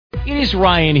It is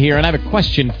Ryan here, and I have a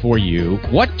question for you.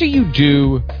 What do you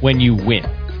do when you win?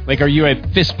 Like, are you a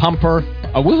fist pumper,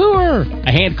 a woohooer,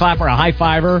 a hand clapper, a high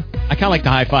fiver? I kind of like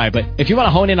the high five, but if you want to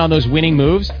hone in on those winning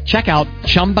moves, check out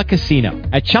Chumba Casino.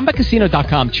 At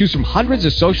ChumbaCasino.com, choose from hundreds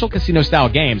of social casino-style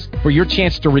games for your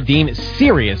chance to redeem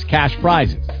serious cash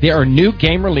prizes. There are new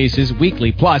game releases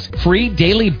weekly, plus free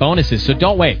daily bonuses, so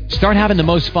don't wait. Start having the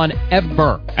most fun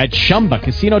ever at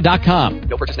ChumbaCasino.com.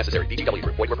 No purchase necessary. VGW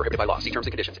Group. Void where prohibited by law. See terms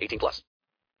and conditions. 18+.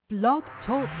 Blog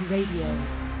Talk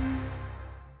Radio.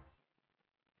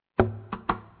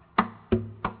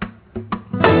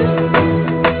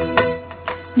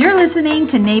 You're listening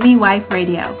to Navy Wife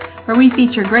Radio, where we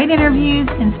feature great interviews,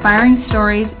 inspiring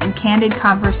stories, and candid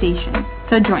conversations.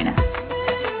 So join us.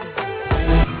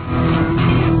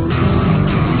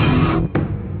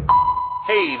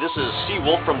 Hey, this is Steve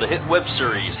Wolf from the hit web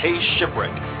series Hey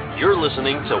Shipwreck. You're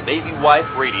listening to Navy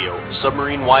Wife Radio,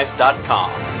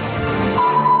 submarinewife.com.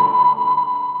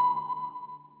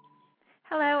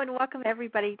 Hello and welcome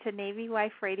everybody to Navy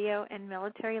Wife Radio and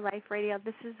Military Life Radio.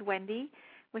 This is Wendy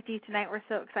with you tonight. We're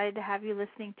so excited to have you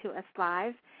listening to us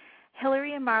live.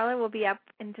 Hillary and Marla will be up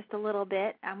in just a little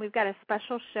bit. We've got a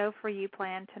special show for you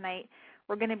planned tonight.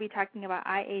 We're going to be talking about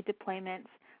IA deployments.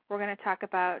 We're going to talk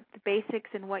about the basics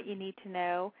and what you need to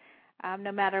know,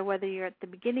 no matter whether you're at the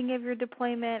beginning of your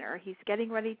deployment or he's getting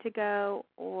ready to go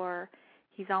or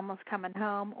he's almost coming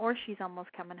home or she's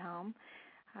almost coming home.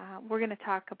 We're going to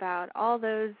talk about all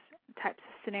those types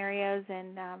of scenarios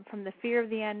and from the fear of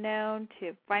the unknown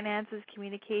to finances,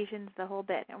 communications, the whole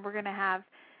bit. And we're going to have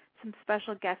some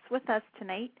special guests with us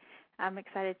tonight. I'm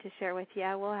excited to share with you.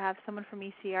 We'll have someone from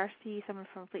ECRC, someone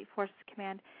from Fleet Forces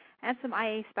Command, and some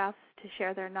IA spouses to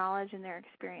share their knowledge and their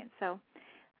experience. So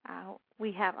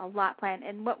we have a lot planned.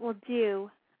 And what we'll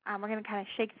do, we're going to kind of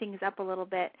shake things up a little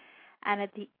bit. And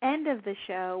at the end of the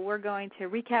show, we're going to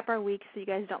recap our week so you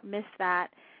guys don't miss that.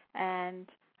 And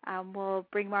we'll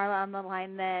bring Marla on the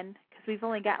line then because we've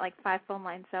only got like 5 phone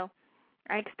lines. So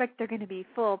I expect they're going to be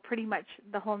full pretty much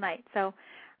the whole night. So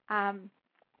I'm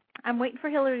waiting for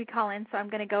Hillary to call in, so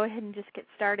I'm going to go ahead and just get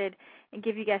started and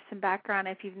give you guys some background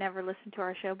if you've never listened to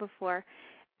our show before.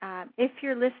 If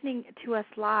you're listening to us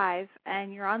live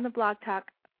and you're on the Blog Talk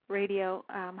Radio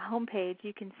homepage,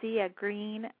 you can see a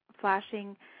green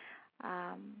flashing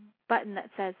button that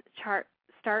says Start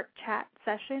Chat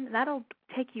Session. That'll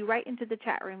take you right into the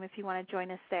chat room if you want to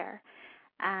join us there.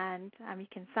 And you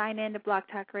can sign in to Blog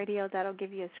Talk Radio. That'll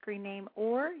give you a screen name,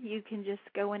 or you can just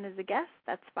go in as a guest.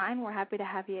 That's fine. We're happy to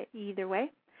have you either way.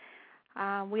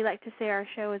 We like to say our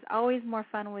show is always more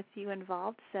fun with you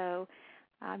involved, so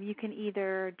you can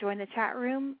either join the chat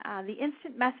room. The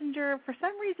instant messenger, for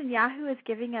some reason, Yahoo is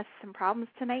giving us some problems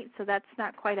tonight, so that's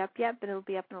not quite up yet, but it'll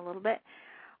be up in a little bit.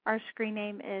 Our screen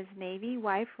name is Navy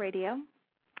Wife Radio.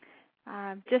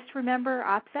 Just remember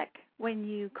OPSEC when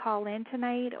you call in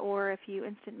tonight, or if you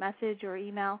instant message or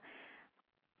email,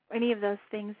 any of those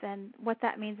things. And what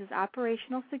that means is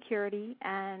operational security,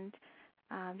 and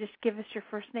just give us your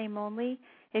first name only.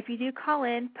 If you do call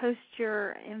in, post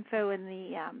your info in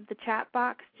the chat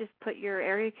box. Just put your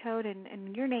area code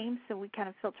and your name, so we kind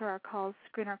of filter our calls,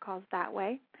 screen our calls that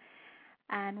way.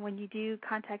 And when you do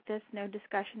contact us, no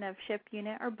discussion of ship,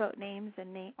 unit, or boat names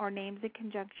or names in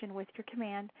conjunction with your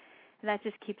command. And that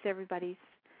just keeps everybody's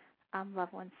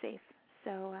level and safe.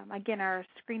 So, again, our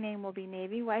screen name will be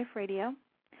Navy Wife Radio.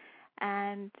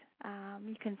 And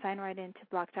you can sign right into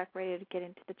Blog Talk Radio to get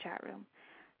into the chat room.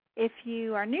 If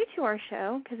you are new to our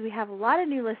show, because we have a lot of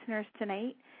new listeners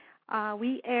tonight,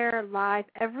 we air live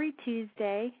every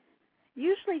Tuesday,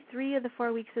 usually 3 of the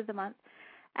 4 weeks of the month,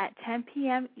 at 10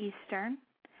 p.m. Eastern.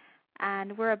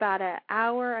 And we're about an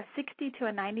hour, a 60 to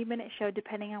a 90-minute show,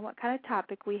 depending on what kind of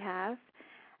topic we have.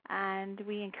 And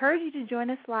we encourage you to join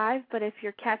us live, but if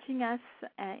you're catching us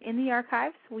in the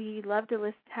archives, we love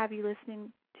to have you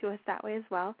listening to us that way as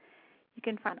well. You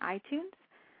can find iTunes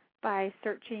by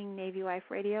searching Navy Wife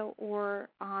Radio, or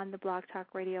on the Blog Talk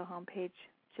Radio homepage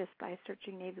just by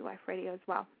searching Navy Wife Radio as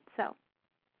well. So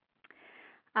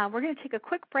we're going to take a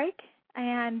quick break,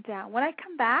 and when I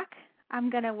come back, I'm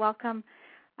going to welcome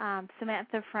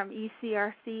Samantha from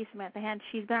ECRC, Samantha Hand.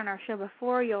 She's been on our show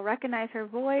before. You'll recognize her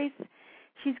voice.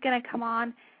 She's going to come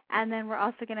on, and then we're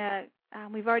also going to,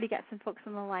 we've already got some folks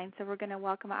on the line, so we're going to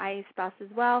welcome an IA spouse as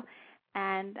well.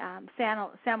 And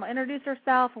Sam will introduce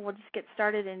herself, and we'll just get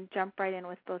started and jump right in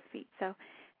with both feet. So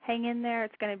hang in there.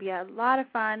 It's going to be a lot of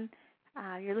fun.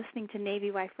 You're listening to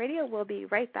Navy Wife Radio. We'll be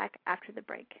right back after the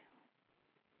break.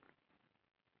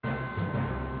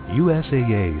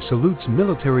 USAA salutes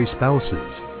military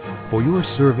spouses for your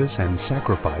service and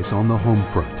sacrifice on the home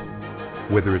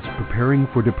front. Whether it's preparing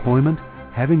for deployment,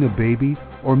 having a baby,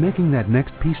 or making that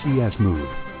next PCS move,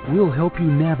 we'll help you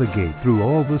navigate through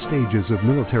all the stages of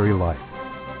military life.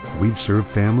 We've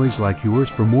served families like yours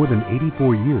for more than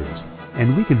 84 years,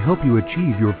 and we can help you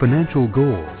achieve your financial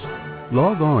goals.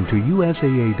 Log on to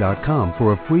USAA.com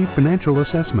for a free financial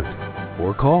assessment,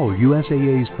 or call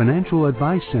USAA's Financial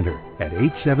Advice Center at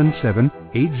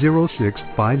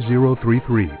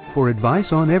 877-806-5033 for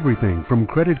advice on everything from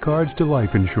credit cards to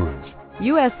life insurance.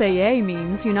 USAA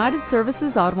means United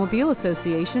Services Automobile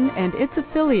Association and its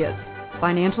affiliates.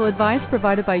 Financial advice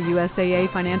provided by USAA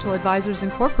Financial Advisors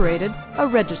Incorporated, a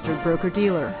registered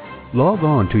broker-dealer. Log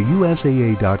on to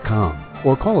USAA.com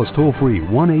or call us toll-free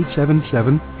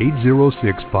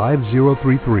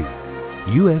 1-877-806-5033.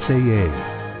 USAA.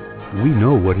 We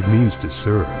know what it means to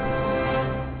serve.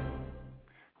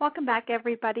 Welcome back,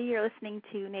 everybody. You're listening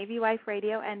to Navy Wife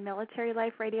Radio and Military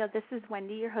Life Radio. This is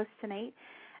Wendy, your host tonight.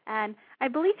 And I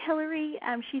believe Hillary,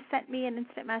 she sent me an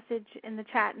instant message in the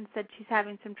chat and said she's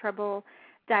having some trouble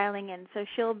dialing in. So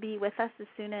she'll be with us as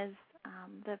soon as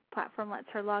the platform lets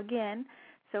her log in.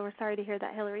 So we're sorry to hear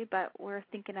that, Hillary, but we're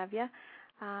thinking of you.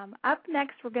 Up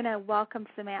next, we're going to welcome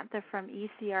Samantha from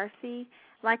ECRC.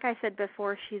 Like I said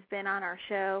before, she's been on our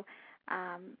show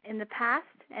in the past,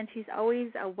 and she's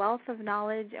always a wealth of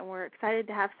knowledge, and we're excited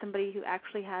to have somebody who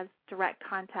actually has direct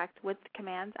contact with the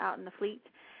commands out in the fleet.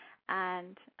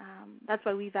 And that's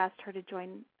why we've asked her to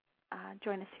join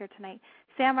us here tonight.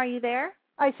 Sam, are you there?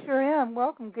 I sure am.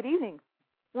 Welcome. Good evening.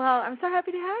 Well, I'm so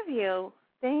happy to have you.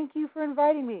 Thank you for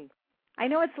inviting me. I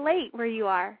know it's late where you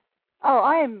are. Oh,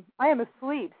 I am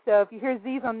asleep. So if you hear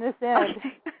Z's on this end,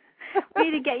 we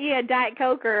need to get you a Diet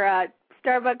Coke or a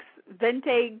Starbucks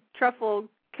Venti truffle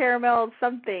caramel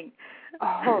something.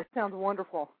 Oh, sounds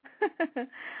wonderful.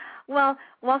 Well,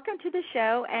 welcome to the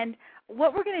show. And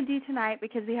what we're going to do tonight,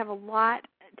 because we have a lot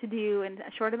to do in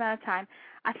a short amount of time,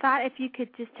 I thought if you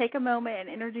could just take a moment and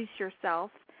introduce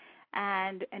yourself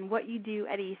and what you do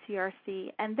at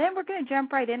ECRC. And then we're going to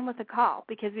jump right in with a call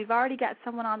because we've already got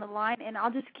someone on the line, and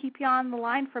I'll just keep you on the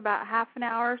line for about half an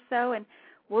hour or so, and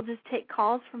we'll just take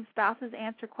calls from spouses,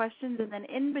 answer questions, and then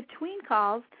in between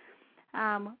calls,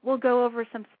 we'll go over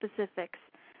some specifics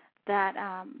that,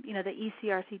 the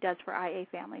ECRC does for IA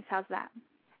families. How's that?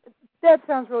 That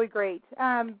sounds really great.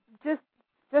 Just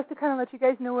to kind of let you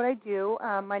guys know what I do,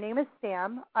 my name is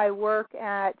Sam. I work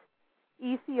at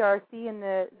ECRC in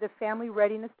the Family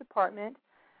Readiness Department.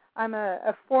 I'm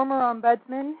a former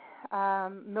ombudsman,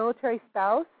 military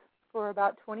spouse for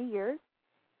about 20 years.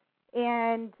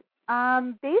 And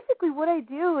basically what I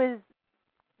do is,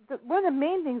 one of the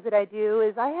main things that I do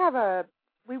is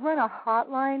we run a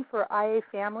hotline for IA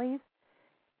families,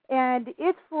 and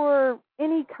it's for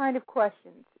any kind of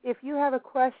questions. If you have a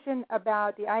question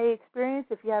about the IA experience,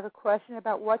 if you have a question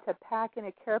about what to pack in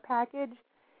a care package,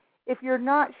 if you're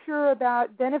not sure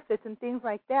about benefits and things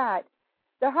like that,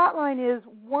 the hotline is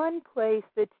one place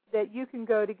that you can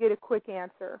go to get a quick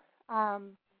answer.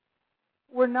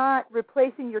 We're not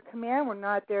replacing your command. We're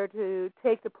not there to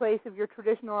take the place of your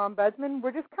traditional ombudsman.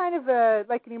 We're just kind of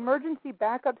like an emergency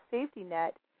backup safety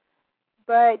net.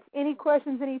 But any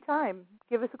questions anytime,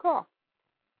 give us a call.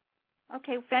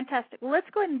 Okay, fantastic. Well, let's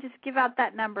go ahead and just give out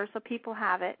that number so people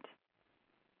have it.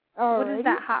 Alrighty. What is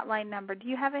that hotline number? Do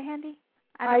you have it handy?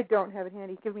 I don't have it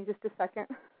handy. Give me just a second.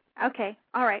 Okay,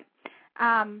 all right.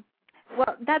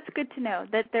 Well, that's good to know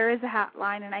that there is a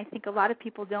hotline, and I think a lot of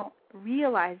people don't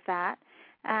realize that.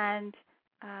 And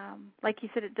like you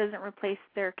said, it doesn't replace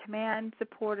their command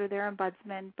support or their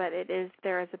ombudsman, but it is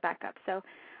there as a backup. So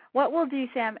what we'll do,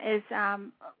 Sam, is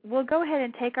we'll go ahead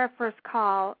and take our first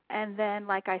call, and then,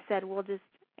 like I said, we'll just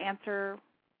answer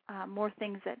more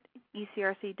things that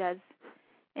ECRC does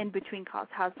in between calls.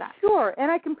 How's that? Sure, and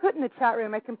I can put in the chat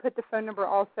room, I can put the phone number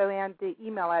also and the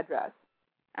email address.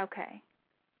 Okay.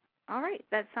 All right,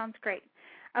 that sounds great.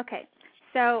 Okay,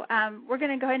 so we're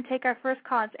going to go ahead and take our first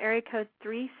call. It's area code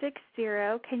 360.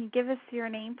 Can you give us your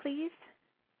name, please?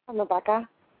 I'm Rebecca.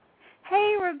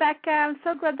 Hey, Rebecca. I'm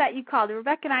so glad that you called.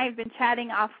 Rebecca and I have been chatting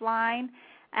offline,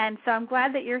 and so I'm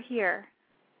glad that you're here.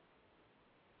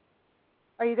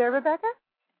 Are you there, Rebecca?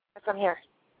 Yes, I'm here.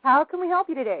 How can we help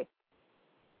you today?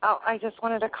 Oh, I just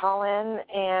wanted to call in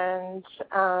and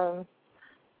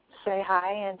say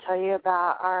hi and tell you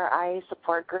about our IA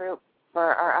support group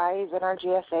for our IAs and our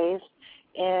GSAs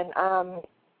in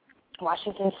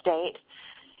Washington State.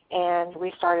 And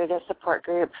we started a support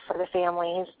group for the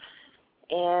families,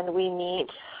 and we meet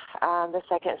the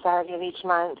second Saturday of each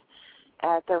month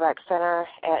at the Rec Center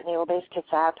at Naval Base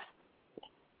Kitsap.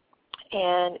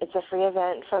 And it's a free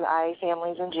event for the IA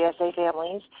families and GSA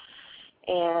families.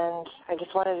 And I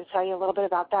just wanted to tell you a little bit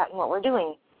about that and what we're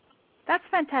doing. That's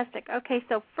fantastic. Okay,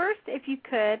 so first, if you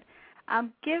could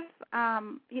give,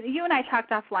 you and I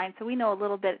talked offline, so we know a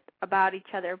little bit about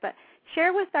each other, but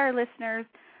share with our listeners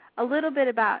a little bit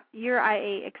about your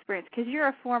IA experience, because you're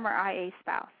a former IA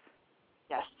spouse.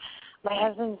 Yes. My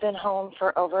husband's been home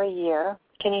for over a year.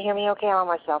 Can you hear me okay? I'm on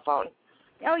my cell phone.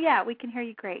 Oh, yeah, we can hear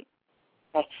you great.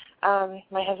 Okay.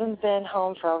 My husband's been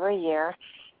home for over a year,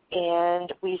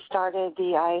 and we started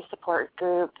the IA support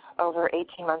group over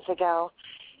 18 months ago,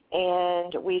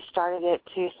 and we started it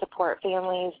to support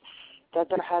families that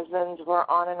their husbands were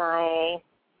on an IA.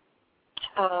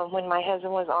 When my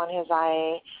husband was on his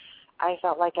IA, I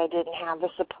felt like I didn't have the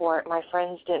support. My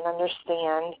friends didn't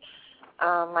understand.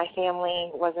 My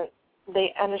family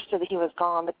they understood that he was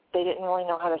gone, but they didn't really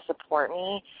know how to support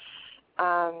me.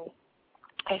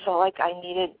 I felt like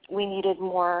we needed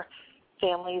more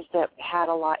families that had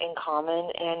a lot in common,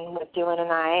 and with doing an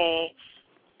IA,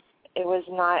 it was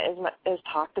not as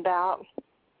talked about.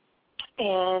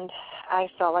 And I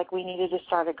felt like we needed to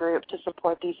start a group to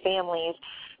support these families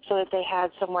so that they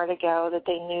had somewhere to go, that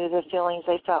they knew the feelings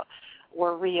they felt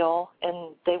were real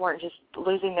and they weren't just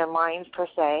losing their minds per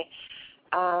se.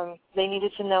 They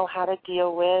needed to know how to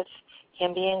deal with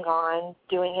him being gone,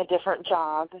 doing a different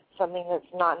job, something that's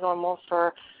not normal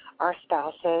for our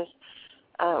spouses,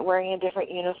 wearing a different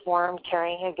uniform,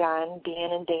 carrying a gun,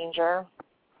 being in danger.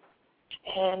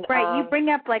 And right, you bring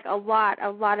up like a lot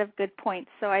of good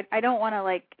points. So I don't want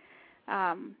to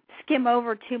skim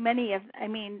over too many of.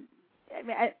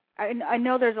 I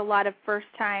know there's a lot of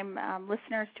first-time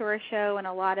listeners to our show, and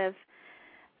a lot of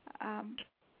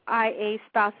IA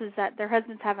spouses that their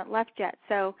husbands haven't left yet.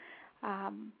 So,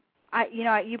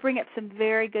 you bring up some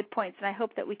very good points, and I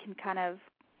hope that we can kind of.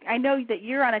 I know that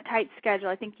you're on a tight schedule.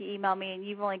 I think you emailed me, and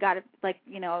you've only got a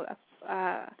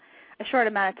short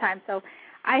amount of time. So,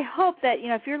 I hope that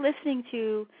if you're listening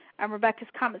to Rebecca's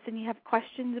comments and you have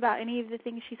questions about any of the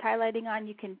things she's highlighting on,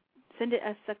 you can send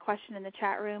us a question in the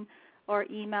chat room or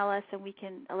email us, and we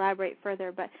can elaborate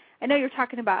further. But I know you're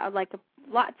talking about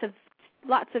lots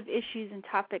of issues and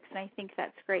topics, and I think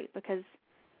that's great because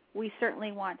we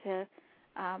certainly want to.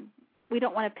 We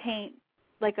don't want to paint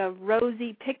like a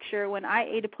rosy picture when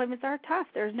IA deployments are tough.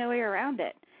 There's no way around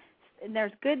it. And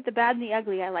there's good, the bad, and the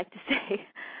ugly, I like to say.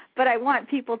 But I want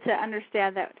people to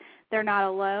understand that they're not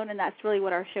alone, and that's really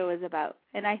what our show is about.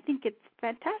 And I think it's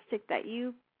fantastic that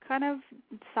you kind of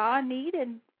saw a need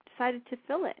and decided to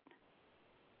fill it.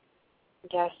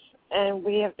 Yes, and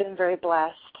we have been very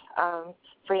blessed.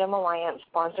 Freedom Alliance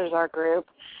sponsors our group,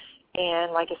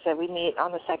 and like I said, we meet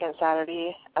on the second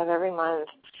Saturday of every month,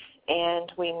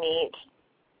 and we meet.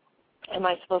 Am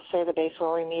I supposed to say the base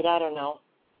where we meet at or no?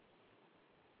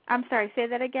 I'm sorry, say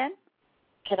that again?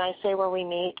 Can I say where we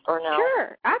meet or no?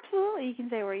 Sure, absolutely. You can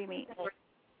say where you meet.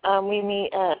 We meet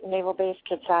at Naval Base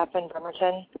Kitsap in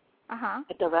Bremerton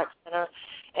at the rec center.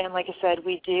 And like I said,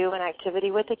 we do an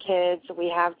activity with the kids. We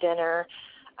have dinner.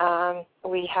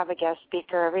 We have a guest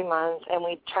speaker every month, and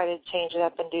we try to change it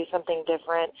up and do something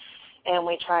different. And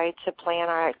we try to plan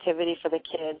our activity for the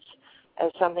kids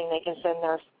as something they can send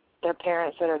their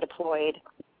parents that are deployed.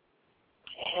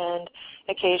 And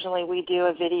occasionally we do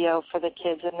a video for the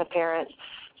kids and the parents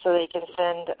so they can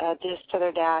send a disc to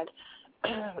their dad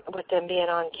with them being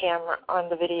on camera on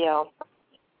the video.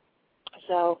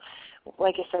 So,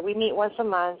 like I said, we meet once a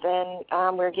month,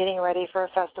 and we're getting ready for a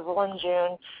festival in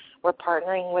June. We're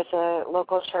partnering with a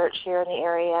local church here in the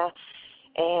area,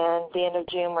 and at the end of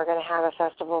June we're going to have a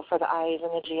festival for the IAs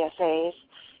and the GSAs,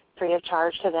 free of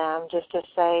charge to them, just to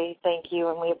say thank you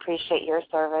and we appreciate your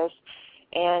service.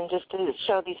 And just to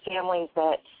show these families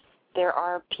that there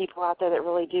are people out there that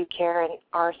really do care and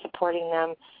are supporting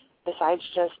them besides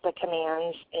just the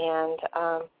commands and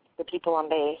the people on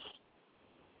base.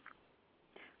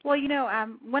 Well,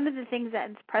 one of the things that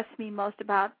impressed me most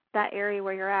about that area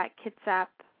where you're at, Kitsap,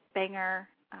 Bangor,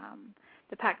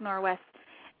 the Pac Northwest,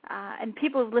 and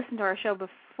people who've listened to our show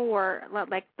before,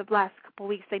 like the last couple of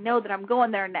weeks, they know that I'm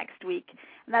going there next week.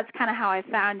 And that's kind of how I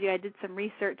found you. I did some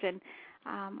research, and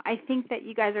I think that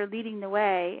you guys are leading the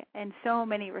way in so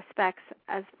many respects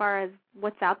as far as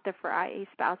what's out there for IA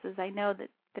spouses. I know that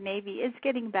the Navy is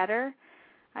getting better.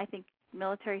 I think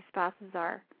military spouses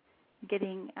are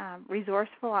getting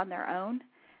resourceful on their own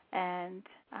and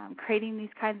creating these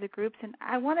kinds of groups. And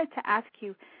I wanted to ask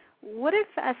you, what if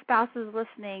a spouse is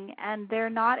listening and they're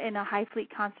not in a high fleet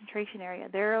concentration area?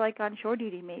 They're like on shore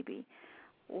duty maybe,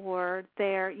 or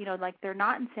they're, they're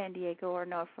not in San Diego or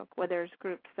Norfolk where there's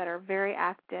groups that are very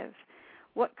active.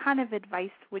 What kind of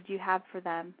advice would you have for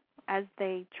them as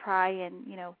they try and,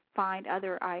 find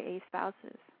other IA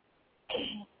spouses?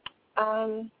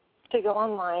 To go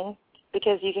online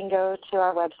because you can go to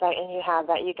our website and you have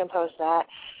that. You can post that.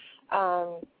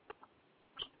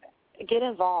 Get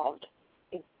involved.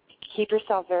 Keep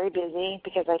yourself very busy,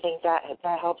 because I think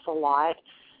that helps a lot.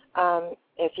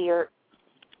 If you're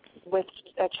with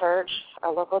a church, a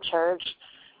local church,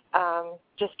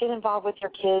 just get involved with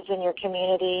your kids in your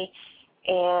community,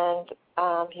 and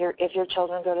if your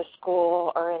children go to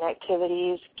school or in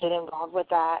activities, get involved with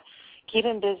that.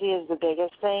 Keeping busy is the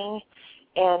biggest thing,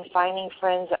 and finding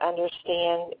friends that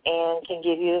understand and can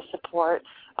give you the support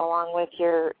along with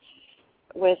your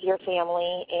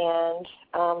family and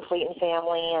Fleeton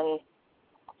family and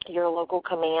your local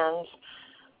commands.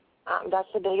 That's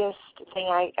the biggest thing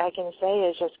I can say,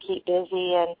 is just keep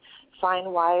busy and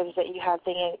find wives that you have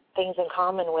things in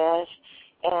common with,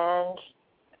 and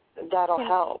that'll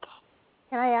help.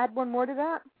 Can I add one more to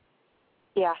that?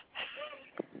 Yeah.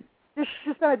 This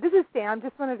is Sam.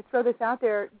 Just wanted to throw this out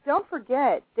there. Don't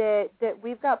forget that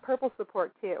we've got Purple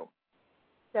support too.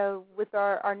 So with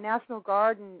our National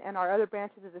Guard and our other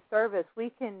branches of the service, we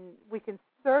can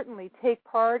certainly take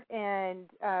part, and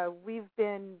we've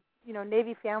been,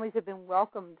 Navy families have been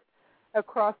welcomed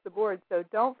across the board. So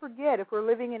don't forget, if we're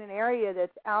living in an area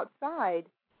that's outside,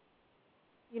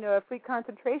 a free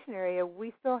concentration area,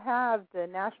 we still have the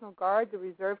National Guard, the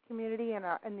reserve community, and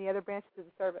the other branches of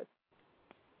the service.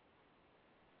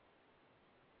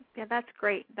 Yeah, that's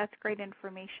great. That's great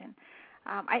information.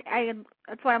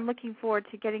 That's why I'm looking forward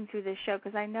to getting through this show,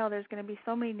 because I know there's going to be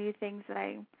so many new things that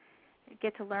I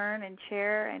get to learn and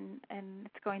share, and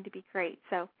it's going to be great.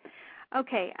 So,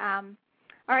 okay. All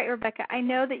right, Rebecca, I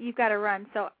know that you've got to run.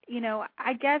 So,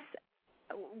 I guess,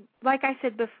 like I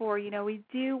said before, we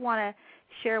do want to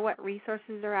share what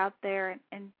resources are out there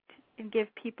and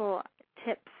give people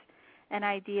tips and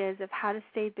ideas of how to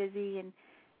stay busy and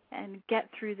get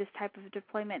through this type of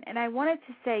deployment. And I wanted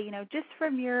to say, just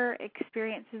from your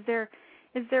experience, is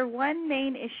there one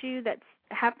main issue that's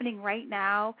happening right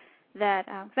now that,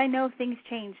 because I know things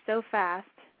change so fast,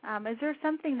 is there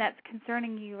something that's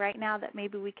concerning you right now that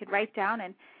maybe we could write down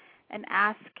and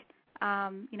ask,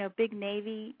 Big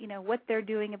Navy, what they're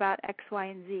doing about X, Y,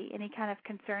 and Z? Any kind of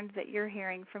concerns that you're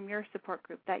hearing from your support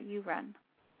group that you run?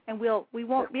 And we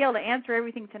won't be able to answer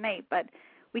everything tonight, but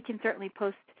we can certainly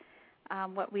post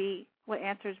what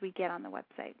answers we get on the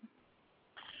website.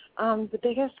 The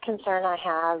biggest concern I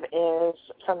have is,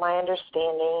 from my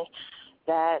understanding,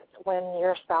 that when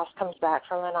your spouse comes back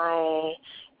from an IA,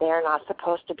 they are not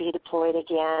supposed to be deployed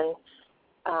again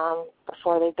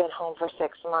before they've been home for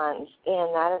 6 months.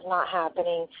 And that is not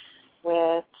happening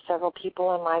with several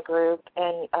people in my group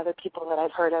and other people that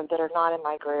I've heard of that are not in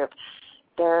my group.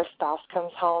 Their spouse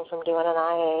comes home from doing an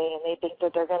IA, and they think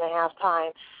that they're going to have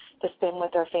time to spend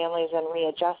with their families and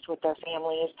readjust with their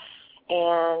families.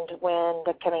 And when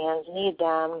the commands need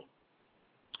them,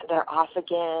 they're off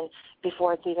again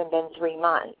before it's even been 3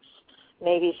 months,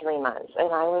 maybe 3 months.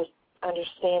 And I was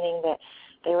understanding that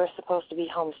they were supposed to be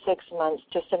home 6 months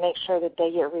just to make sure that they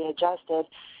get readjusted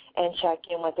and check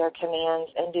in with their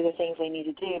commands and do the things they need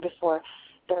to do before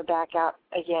they're back out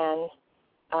again,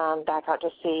 back out to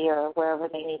sea or wherever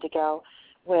they need to go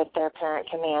with their parent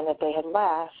command that they had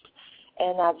left.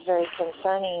 And that's very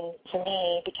concerning to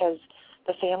me, because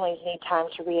the families need time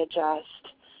to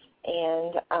readjust.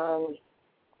 And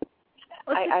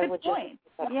I would point.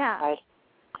 Just... Yeah.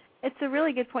 It's a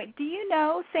really good point. Do you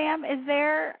know, Sam, is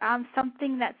there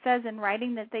something that says in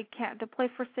writing that they can't deploy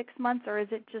for 6 months, or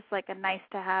is it just like a nice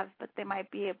to have, but they might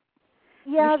be a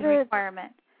mission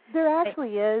requirement? There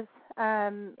actually is.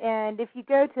 And if you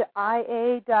go to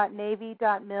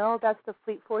ia.navy.mil, that's the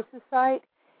Fleet Forces site,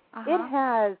 it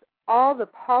has all the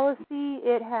policy,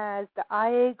 it has the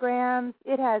IAgrams,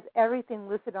 it has everything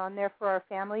listed on there for our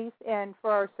families and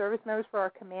for our service members, for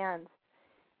our commands.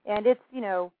 And it's, you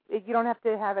don't have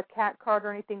to have a CAT card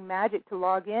or anything magic to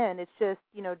log in. It's just,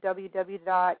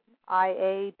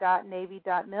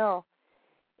 www.ia.navy.mil.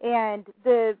 And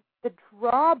the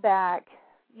drawback,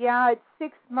 it's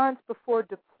 6 months before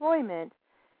deployment,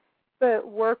 but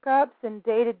workups and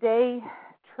day-to-day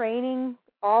training,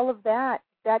 all of that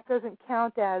doesn't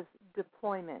count as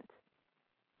deployment.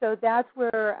 So that's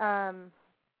where,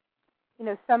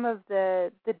 some of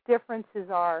the differences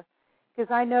are. Because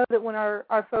I know that when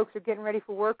our folks are getting ready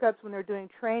for workups, when they're doing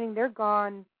training, they're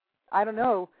gone, I don't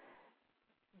know,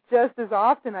 just as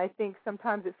often, I think,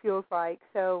 sometimes it feels like.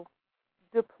 So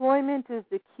deployment is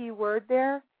the key word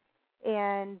there.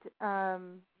 And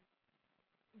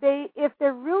if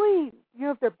they're really,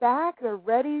 if they're back, they're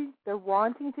ready, they're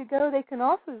wanting to go, they can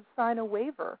also sign a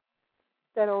waiver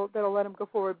that'll let them go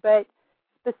forward. But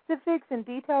specifics and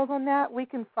details on that, we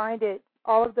can find it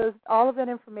all of that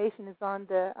information is on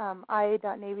the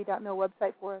ia.navy.mil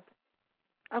website for us.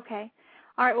 Okay.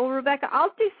 All right. Well, Rebecca,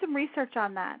 I'll do some research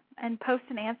on that and post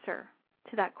an answer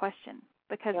to that question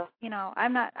because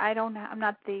I'm not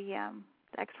the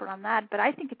expert on that, but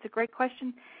I think it's a great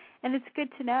question, and it's good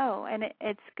to know. And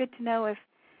it's good to know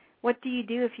what do you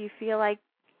do if you feel like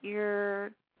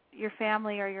your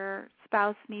family or your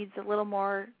spouse needs a little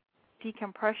more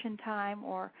decompression time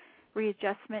or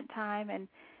readjustment time, and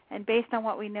based on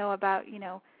what we know about,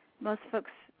 most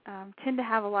folks tend to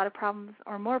have a lot of problems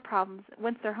or more problems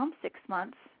once they're home 6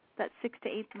 months. That 6 to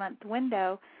 8 month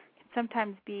window can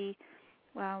sometimes be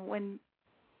when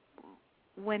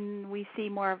we see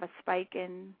more of a spike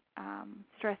in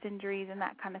stress injuries and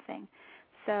that kind of thing.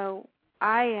 So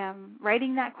I am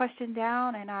writing that question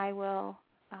down, and I will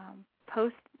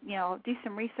post, do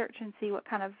some research and see what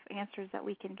kind of answers that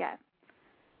we can get.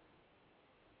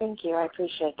 Thank you. I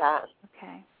appreciate that.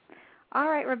 Okay. All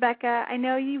right, Rebecca, I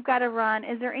know you've got to run.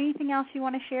 Is there anything else you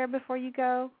want to share before you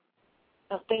go?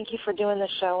 Well, thank you for doing the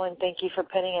show, and thank you for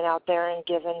putting it out there and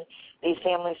giving these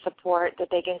families support that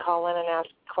they can call in and ask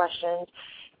questions.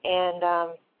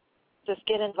 And just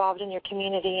get involved in your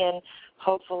community, and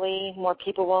hopefully more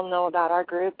people will know about our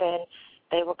group, and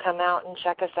they will come out and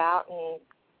check us out and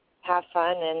have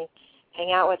fun and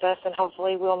hang out with us, and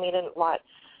hopefully we'll meet a lot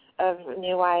of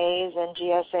new IAs and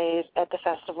GSAs at the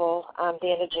festival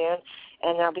the end of June,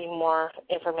 and there'll be more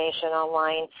information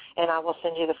online, and I will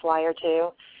send you the flyer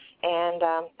too. And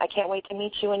I can't wait to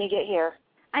meet you when you get here.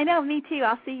 I know, me too.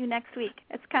 I'll see you next week.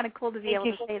 It's kind of cool to be able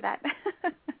to say that.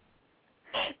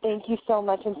 Thank you so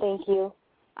much, and thank you.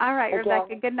 All right,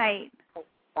 Rebecca, good night.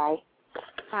 Bye.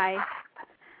 Bye.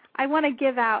 I want to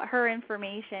give out her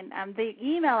information. The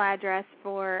email address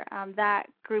for that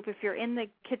group, if you're in the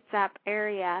Kitsap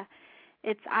area,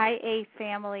 it's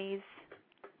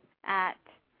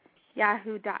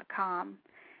iafamilies@yahoo.com.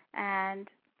 And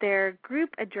their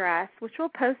group address, which we'll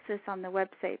post this on the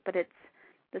website, but this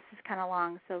is kind of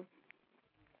long, so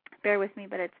bear with me,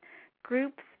 but it's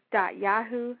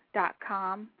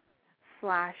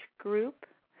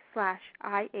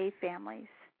groups.yahoo.com/group/IAFamilies.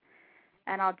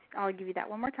 And I'll give you that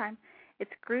one more time.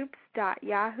 It's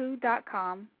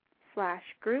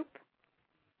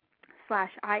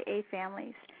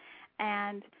groups.yahoo.com/group/IAFamilies.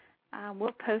 And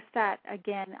we'll post that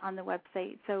again on the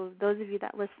website. So those of you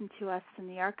that listen to us in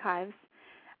the archives,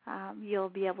 you'll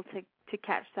be able to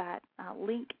catch that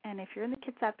link. And if you're in the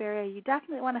Kitsap area, you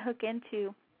definitely want to hook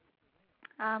into,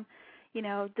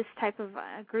 this type of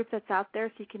group that's out there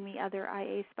so you can meet other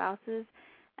IA spouses.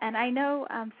 And I know,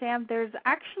 Sam, there's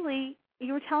actually,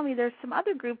 you were telling me there's some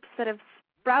other groups that have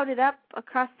sprouted up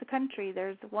across the country.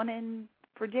 There's one in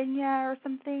Virginia or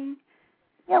something.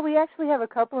 Yeah, we actually have a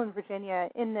couple in Virginia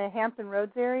in the Hampton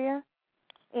Roads area.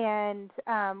 And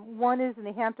one is in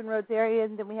the Hampton Roads area,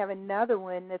 and then we have another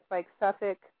one that's like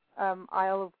Suffolk,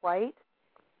 Isle of Wight.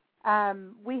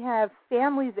 We have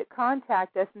families that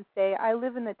contact us and say, I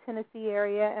live in the Tennessee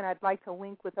area, and I'd like to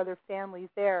link with other families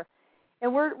there.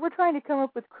 And we're trying to come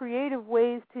up with creative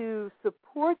ways to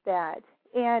support that.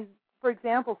 And, for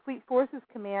example, Fleet Forces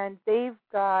Command, they've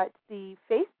got the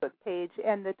Facebook page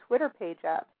and the Twitter page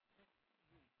up.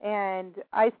 And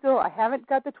I haven't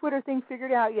got the Twitter thing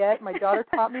figured out yet. My daughter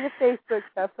taught me the Facebook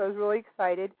stuff, so I was really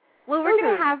excited. Well, we're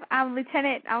going to have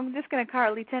Lieutenant, I'm just going to call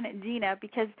her Lieutenant Gina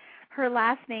because her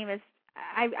last name is,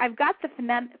 I've got the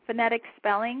phonetic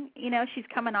spelling. She's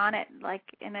coming on it like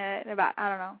in about,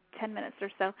 10 minutes or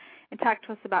so and talk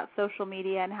to us about social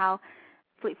media and how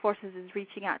Fleet Forces is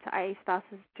reaching out to IA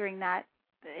spouses in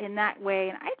that way.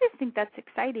 And I just think that's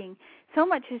exciting. So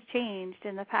much has changed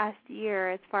in the past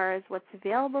year as far as what's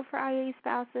available for IA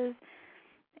spouses.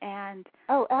 And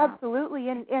absolutely.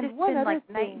 And one other like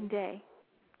thing, night and day.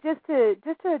 Just to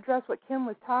address what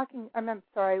what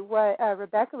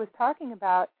Rebecca was talking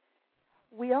about,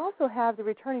 we also have the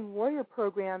Returning Warrior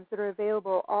programs that are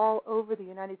available all over the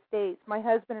United States. My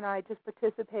husband and I just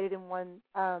participated in one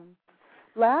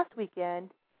last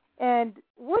weekend, and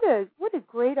what a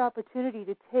great opportunity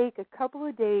to take a couple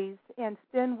of days and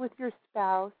spend with your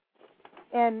spouse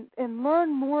and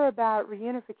learn more about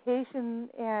reunification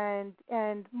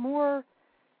and more,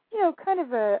 kind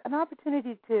of an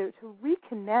opportunity to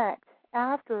reconnect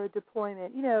after a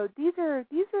deployment. These are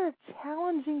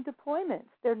challenging deployments.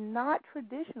 They're not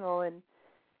traditional, and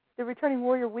the Returning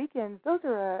Warrior weekends, those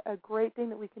are a great thing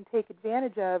that we can take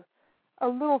advantage of a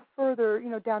little further,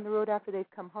 down the road after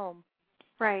they've come home.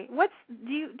 Right. Do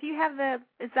you have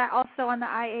is that also on the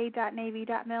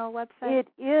ia.navy.mil website? It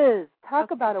is.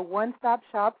 Talk about a one-stop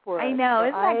shop for us. I know.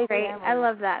 Isn't that great? I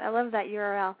love that. I love that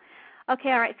URL.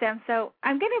 Okay, all right, Sam. So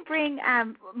I'm going to bring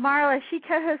Marla. She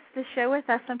co-hosts the show with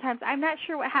us sometimes. I'm not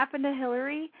sure what happened to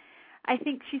Hillary. I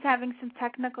think she's having some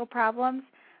technical problems.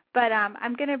 But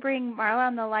I'm going to bring Marla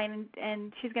on the line,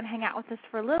 and she's going to hang out with us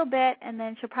for a little bit, and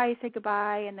then she'll probably say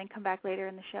goodbye and then come back later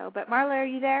in the show. But Marla, are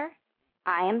you there?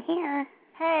 I am here.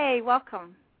 Hey,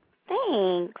 welcome.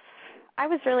 Thanks. I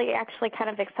was really actually kind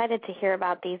of excited to hear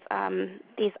about these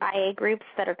IA groups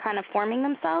that are kind of forming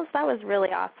themselves. That was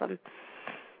really awesome.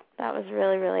 That was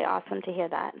really, really awesome to hear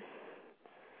that.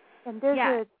 And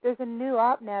there's a new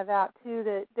OpNav out, too,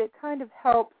 that kind of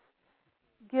helps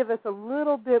give us a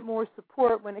little bit more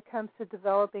support when it comes to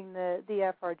developing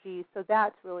the FRG. So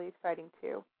that's really exciting,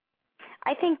 too.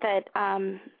 I think that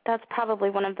that's probably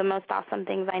one of the most awesome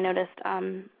things I noticed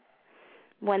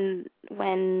when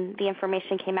the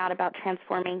information came out about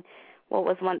transforming what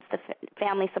was once the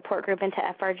family support group into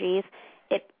FRGs.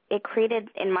 It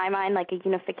created, in my mind, like a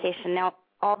unification. Now,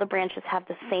 all the branches have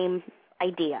the same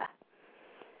idea.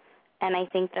 And I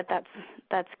think that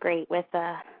that's great with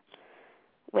IAs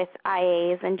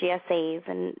and GSAs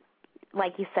and,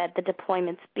 like you said, the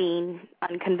deployments being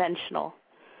unconventional.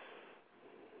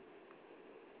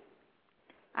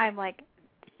 I'm like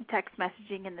text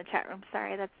messaging in the chat room.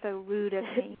 Sorry, that's so rude of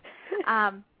me.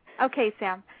 Okay,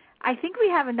 Sam. I think we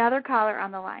have another caller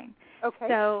on the line. Okay.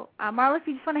 So, Marla, if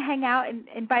you just want to hang out,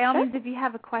 and by all means, if you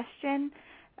have a question,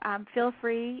 feel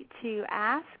free to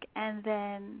ask, and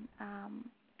then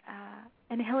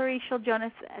and Hillary, she'll join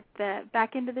us at the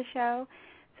back end of the show.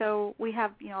 So we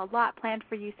have, a lot planned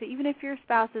for you. So even if your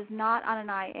spouse is not on an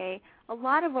IA, a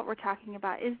lot of what we're talking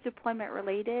about is deployment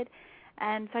related.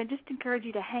 And so I just encourage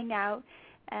you to hang out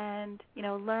and,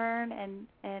 learn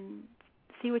and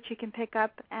see what you can pick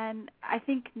up. And I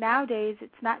think nowadays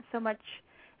it's not so much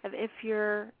of if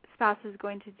your spouse is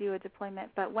going to do a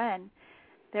deployment, but when.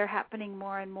 They're happening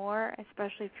more and more,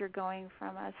 especially if you're going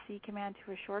from a sea command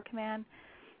to a shore command.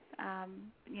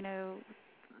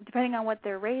 Depending on what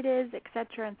their rate is, et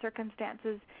cetera, and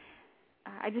circumstances,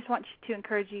 I just want to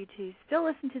encourage you to still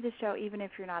listen to the show even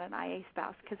if you're not an IA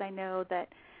spouse, because I know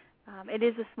that it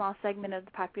is a small segment of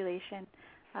the population,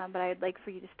 but I'd like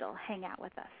for you to still hang out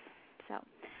with us. So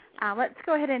let's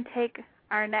go ahead and take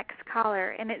our next caller,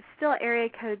 and it's still area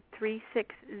code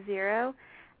 360,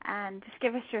 and just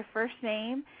give us your first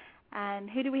name,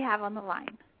 and who do we have on the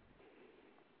line?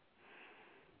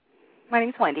 My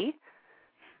name's Wendy.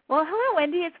 Well, hello,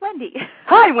 Wendy. It's Wendy.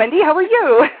 Hi, Wendy. How are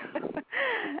you?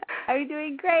 I'm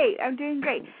doing great.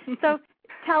 So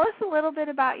tell us a little bit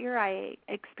about your IA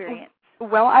experience.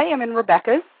 Well, I am in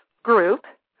Rebecca's group.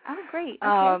 Oh, great.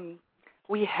 Okay.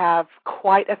 We have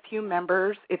quite a few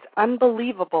members. It's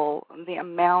unbelievable the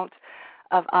amount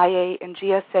of IA and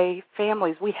GSA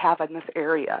families we have in this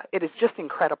area. It is just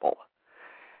incredible.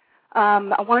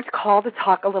 I wanted to call to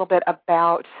talk a little bit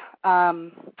about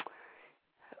not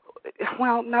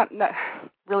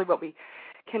really what we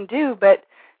can do, but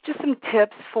just some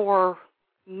tips for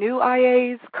new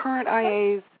IAs, current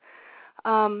IAs.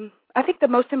 I think the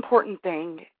most important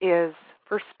thing is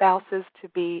for spouses to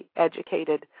be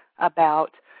educated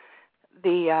about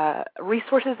the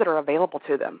resources that are available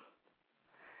to them.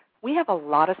 We have a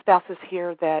lot of spouses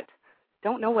here that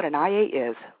don't know what an IA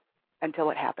is until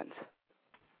it happens.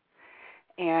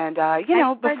 And, I've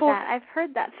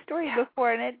heard that story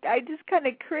before, and I just kind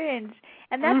of cringe.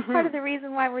 And that's part of the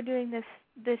reason why we're doing this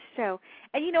show.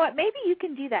 And you know what? Maybe you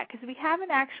can do that, because we haven't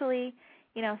actually,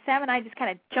 Sam and I just kind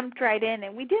of jumped right in,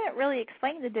 and we didn't really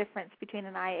explain the difference between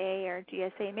an IA or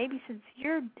GSA. Maybe since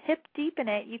you're hip deep in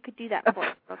it, you could do that for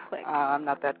us real quick. I'm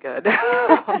not that good.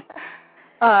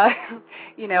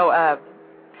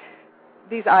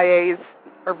 These IAs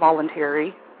are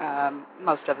voluntary,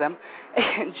 most of them.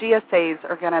 And GSAs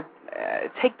are going to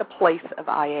take the place of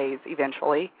IAs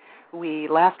eventually.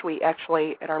 Last week,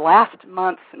 actually, at our last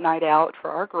month's night out for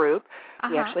our group,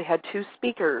 we actually had 2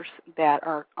 speakers that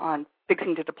are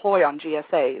fixing to deploy on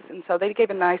GSAs. And so they gave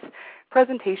a nice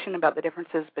presentation about the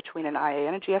differences between an IA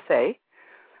and a GSA.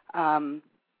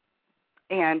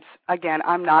 And, again,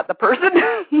 I'm not the person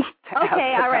to ask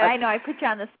Okay, all right. that. I know I put you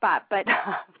on the spot, but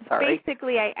Sorry.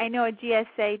 basically I know a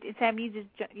GSA, Sam,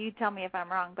 you tell me if I'm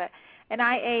wrong, but an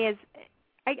IA is,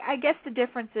 I guess the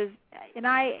difference is an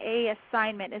IA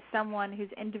assignment is someone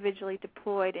who's individually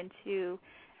deployed into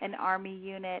an Army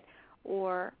unit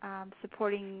or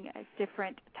supporting a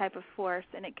different type of force,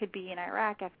 and it could be in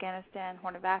Iraq, Afghanistan,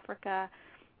 Horn of Africa.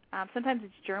 Sometimes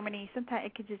it's Germany. Sometimes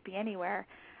it could just be anywhere.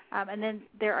 And then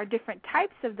there are different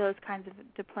types of those kinds of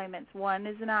deployments. One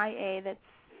is an IA that's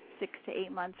 6 to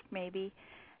 8 months maybe,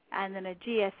 and then a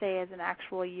GSA is an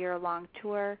actual year-long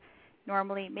tour,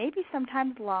 normally maybe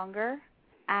sometimes longer.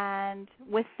 And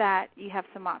with that, you have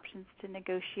some options to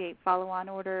negotiate follow-on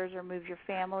orders or move your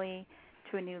family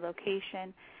to a new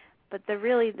location. But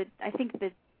I think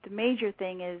the major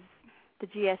thing is the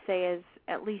GSA is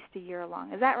at least a year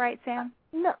long. Is that right, Sam?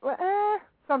 No,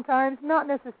 sometimes, not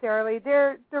necessarily.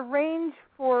 The range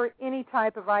for any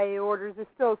type of IA orders is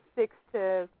still 6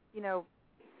 to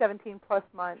 17 plus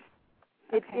months.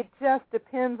 Okay. It just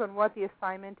depends on what the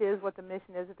assignment is, what the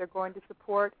mission is that they're going to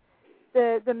support.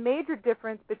 The major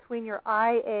difference between your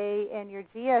IA and your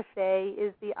GSA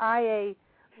is the IA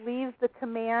leaves the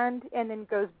command and then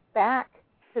goes back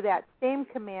to that same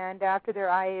command after their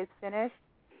IA is finished.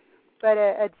 But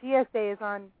a GSA is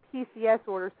on PCS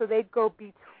order, so they go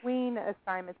between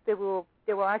assignments. They will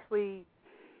actually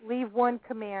leave one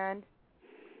command,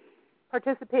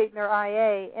 participate in their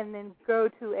IA, and then go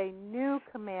to a new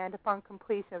command upon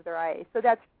completion of their IA. So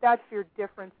that's your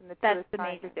difference in the two assignments. That's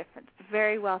the major difference.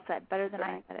 Very well said. Better than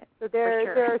I said it. So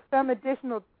there are some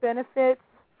additional benefits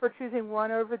for choosing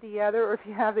one over the other, or if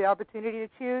you have the opportunity to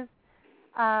choose.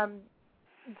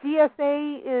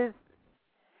 GSA is,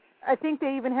 I think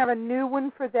they even have a new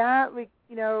one for that,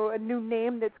 a new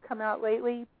name that's come out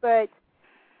lately. But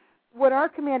what our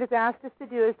command has asked us to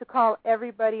do is to call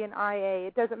everybody an IA.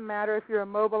 It doesn't matter if you're a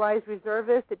mobilized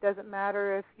reservist. It doesn't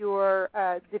matter if you're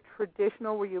the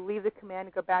traditional where you leave the command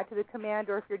and go back to the command,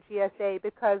 or if you're GSA,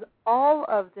 because all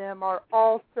of them are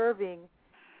all serving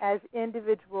as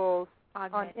individuals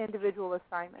on individual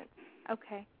assignments.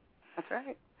 Okay. That's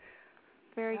right.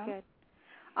 Very good.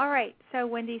 All right. So,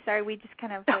 Wendy, sorry, we just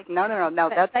kind of no.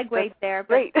 That's segued there,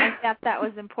 but great. I thought that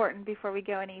was important before we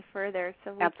go any further.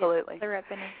 So we absolutely could clear up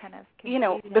any kind of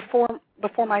confusion.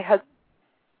 before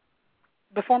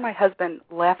my husband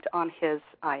left on his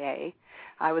IA,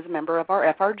 I was a member of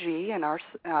our FRG and our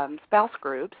spouse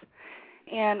groups,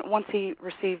 and once he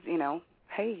received,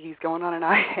 hey, he's going on an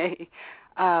IA,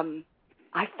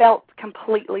 I felt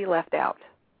completely left out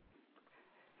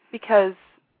because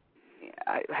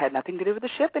I had nothing to do with the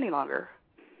ship any longer.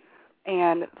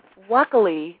 And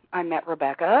luckily, I met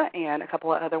Rebecca and a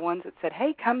couple of other ones that said,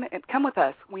 hey, come with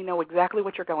us. We know exactly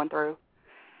what you're going through,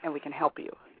 and we can help you.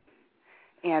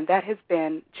 And that has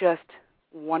been just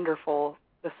wonderful,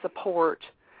 the support.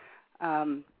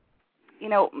 Most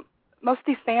of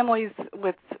these families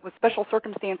with special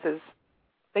circumstances,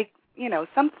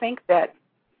 some think that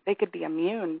they could be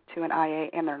immune to an IA,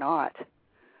 and they're not.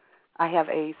 I have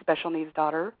a special needs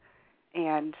daughter,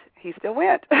 and he still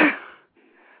went. Gotcha.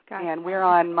 And we're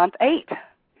on month 8.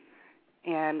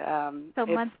 And so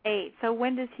month 8. So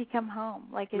when does he come home?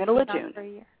 Like middle of June. For a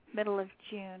year? Middle of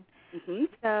June. Mm-hmm.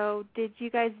 So did you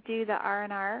guys do the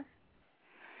R&R?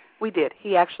 We did.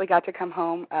 He actually got to come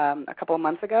home a couple of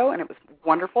months ago, and it was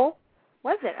wonderful.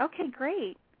 Was it? Okay,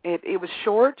 great. It was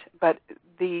short, but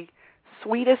the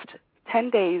sweetest 10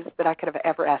 days that I could have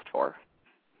ever asked for.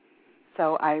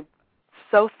 So I'm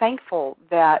so thankful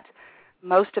that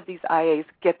most of these IAs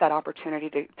get that opportunity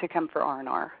to come for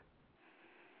R&R.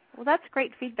 Well, that's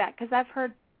great feedback, because I've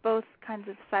heard both kinds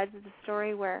of sides of the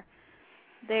story where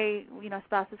they,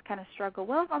 spouses kind of struggle.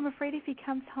 Well, I'm afraid if he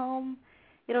comes home,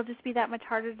 it'll just be that much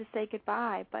harder to say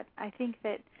goodbye. But I think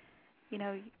that,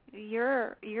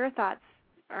 your thoughts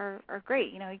are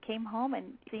great. He came home and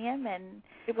see him, and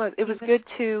it was good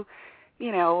to,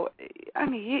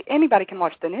 anybody can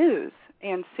watch the news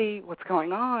and see what's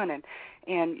going on, and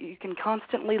you can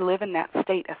constantly live in that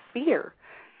state of fear.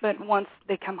 But once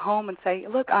they come home and say,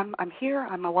 look, I'm here,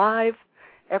 I'm alive,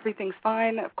 everything's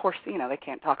fine. Of course, they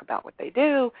can't talk about what they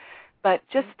do, but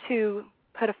just to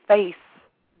put a face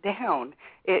down,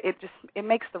 it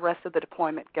makes the rest of the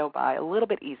deployment go by a little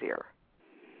bit easier.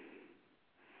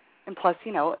 And plus,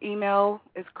 email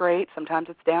is great. Sometimes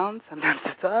it's down, sometimes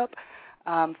it's up.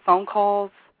 Phone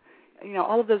calls,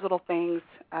 all of those little things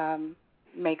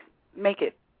make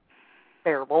it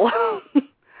bearable.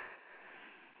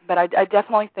 But I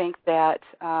definitely think that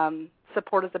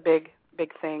support is a big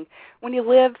thing. When you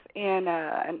live in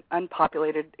an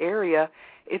unpopulated area,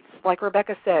 it's like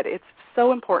Rebecca said, it's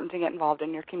so important to get involved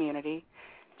in your community,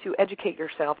 to educate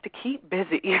yourself, to keep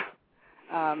busy,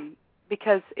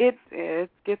 because it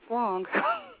gets long.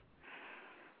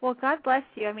 Well, God bless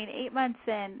you. 8 months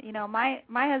in, my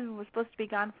husband was supposed to be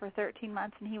gone for 13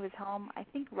 months, and he was home, I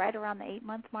think, right around the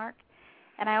 8-month mark.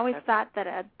 And I always thought that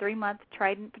a 3-month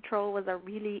Trident patrol was a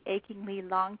really achingly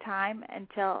long time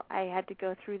until I had to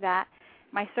go through that.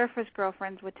 My surface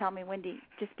girlfriends would tell me, Wendy,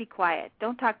 just be quiet.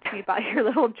 Don't talk to me about your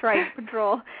little Trident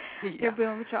patrol, your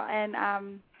boom patrol.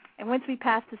 And once we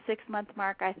passed the 6-month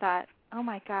mark, I thought, oh,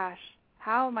 my gosh,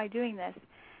 how am I doing this?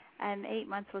 And 8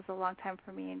 months was a long time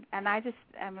for me. And I just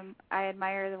I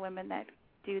admire the women that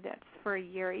do this for a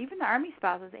year. Even the Army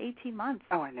spouses, 18 months.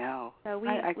 Oh, I know. So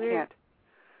I can't.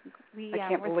 We, I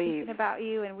can't we're believe. thinking about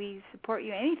you, and we support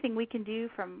you. Anything we can do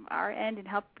from our end and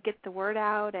help get the word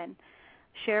out and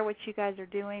share what you guys are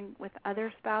doing with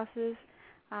other spouses.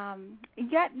 You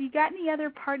got any other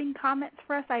parting comments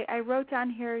for us? I wrote down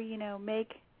here,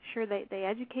 make sure they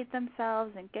educate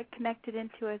themselves and get connected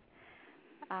into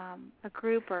a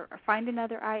group or find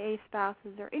another IA spouse.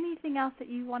 Is there anything else that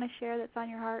you want to share that's on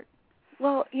your heart?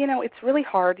 Well, it's really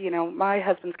hard. My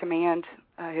husband's command,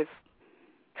 his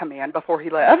command before he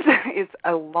left, is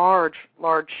a large,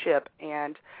 large ship,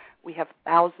 and we have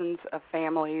thousands of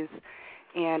families,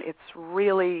 and it's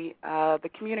really, the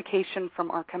communication from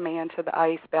our command to the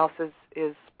IA spouses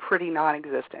is pretty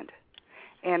non-existent.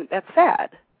 And that's sad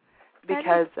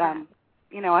because,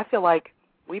 I feel like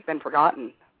we've been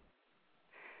forgotten.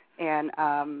 And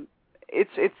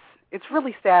it's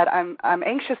really sad. I'm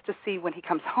anxious to see when he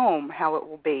comes home how it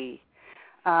will be.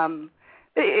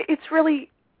 It's really,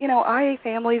 IA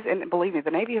families, and believe me, the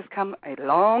Navy has come a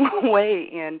long way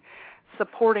in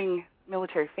supporting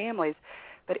military families,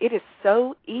 but it is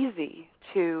so easy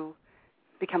to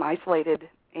become isolated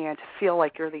and to feel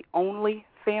like you're the only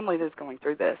family that's going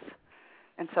through this.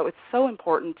 And so it's so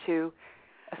important to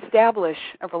establish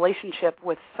a relationship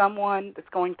with someone that's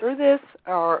going through this,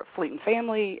 or Fleet and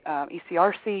Family,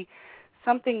 ECRC,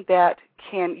 something that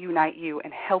can unite you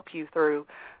and help you through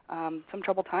some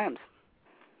troubled times.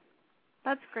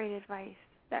 That's great advice.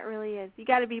 That really is. You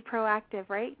got to be proactive,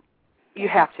 right? You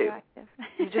have to.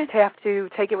 You just have to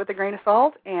take it with a grain of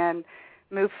salt and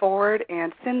move forward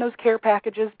and send those care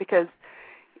packages because,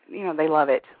 they love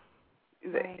it.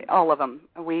 Right. All of them.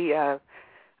 We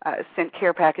sent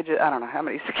care packages. I don't know how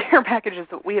many care packages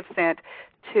that we have sent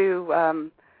to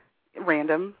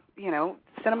random,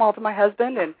 sent them all to my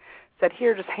husband and said,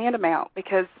 here, just hand them out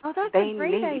because that's they a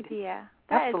great need. Idea.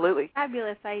 That Absolutely. Is a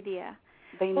fabulous idea.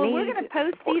 We're going to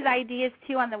post these ideas,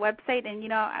 too, on the website. And,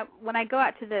 when I go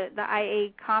out to the IA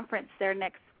conference there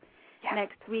next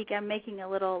week, I'm making a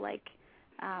little, a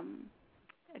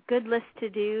good list to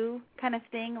do kind of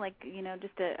thing,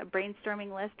 just a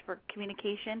brainstorming list for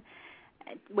communication,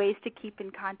 ways to keep in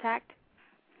contact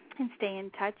and stay in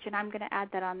touch. And I'm going to add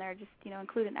that on there, just,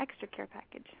 include an extra care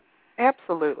package.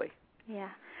 Absolutely. Yeah.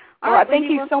 All right, thank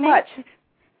you so much.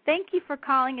 Thank you for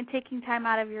calling and taking time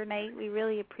out of your night. We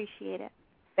really appreciate it.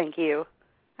 Thank you.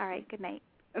 All right, good night.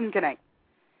 Good night.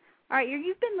 All right,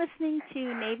 you've been listening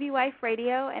to Navy Wife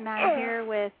Radio, and I'm here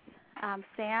with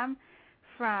Sam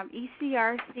from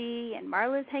ECRC, and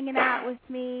Marla's hanging out with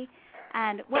me.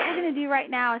 And what we're going to do right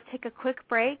now is take a quick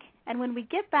break, and when we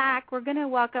get back, we're going to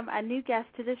welcome a new guest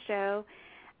to the show,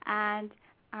 and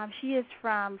she is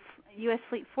from U.S.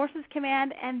 Fleet Forces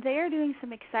Command, and they're doing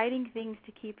some exciting things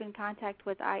to keep in contact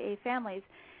with IA families.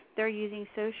 They're using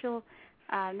social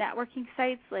networking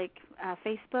sites like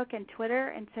Facebook and Twitter,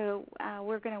 and so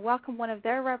we're going to welcome one of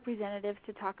their representatives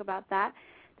to talk about that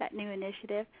new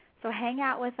initiative. So hang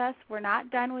out with us. We're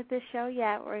not done with this show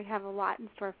yet. We have a lot in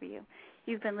store for you.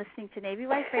 You've been listening to Navy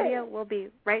Wife Radio. We'll be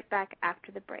right back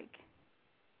after the break.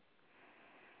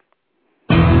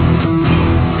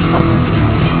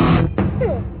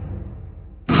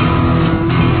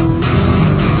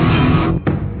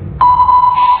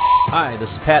 Hi, this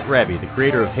is Pat Raby, the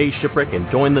creator of Hey Shipwreck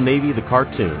and Join the Navy, the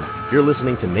cartoon. You're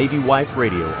listening to Navy Wife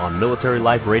Radio on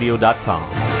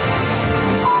MilitaryLifeRadio.com.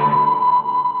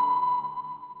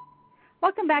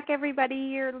 Welcome back, everybody.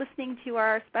 You're listening to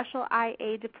our special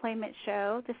IA deployment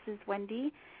show. This is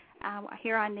Wendy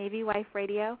here on Navy Wife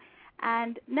Radio.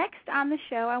 And next on the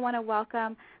show, I want to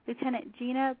welcome Lieutenant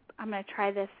Gina. I'm going to try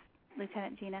this,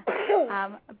 Lieutenant Gina.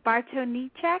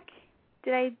 Bartonichek.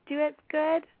 Did I do it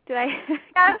good?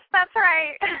 Yes, that's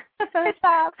right. Good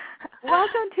job.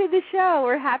 Welcome to the show.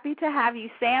 We're happy to have you.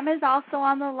 Sam is also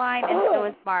on the line, and so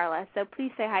is Marla. So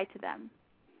please say hi to them.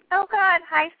 Oh, good.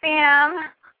 Hi,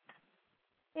 Sam.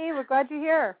 Hey, we're glad you're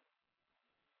here.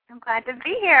 I'm glad to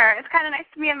be here. It's kind of nice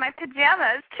to be in my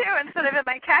pajamas, too, instead of in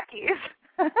my khakis.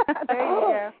 There you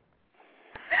go.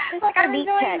 Like, I'm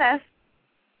enjoying this.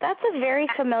 That's a very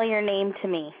familiar name to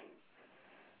me.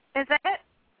 Is it?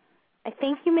 I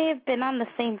think you may have been on the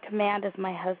same command as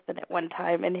my husband at one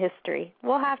time in history.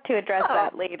 We'll have to address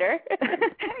that later.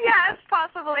 Yes,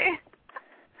 possibly.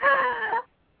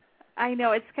 I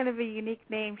know, it's kind of a unique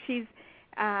name. She's,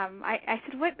 I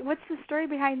said, what's the story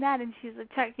behind that? And she's a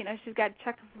Czech, she's got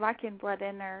Czechoslovakian blood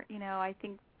in her, I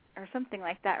think, or something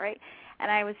like that, right?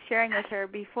 And I was sharing with her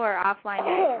before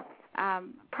offline.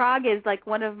 Prague is like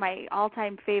one of my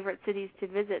all-time favorite cities to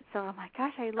visit, so I'm like,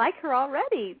 gosh, I like her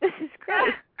already. This is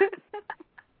great.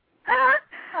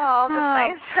 Oh,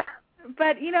 that's nice.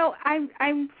 But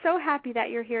I'm so happy that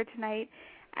you're here tonight,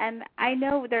 and I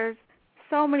know there's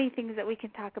so many things that we can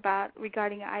talk about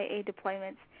regarding IA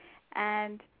deployments.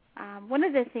 And one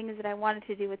of the things that I wanted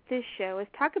to do with this show is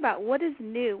talk about what is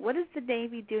new. What is the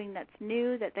Navy doing that's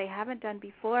new that they haven't done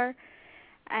before,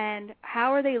 and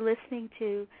how are they listening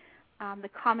to the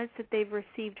comments that they've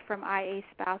received from IA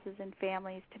spouses and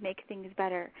families to make things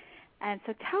better. And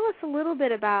so tell us a little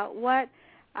bit about what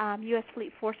U.S.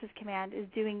 Fleet Forces Command is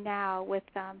doing now with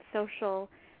social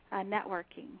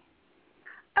networking.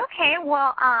 Okay,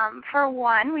 well, for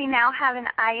one, we now have an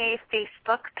IA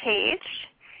Facebook page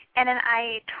and an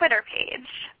IA Twitter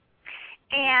page.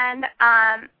 And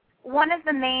one of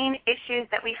the main issues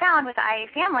that we found with IA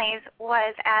families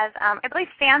was, as I believe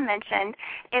Sam mentioned,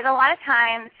 is a lot of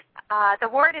times the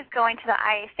word is going to the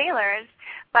IA sailors,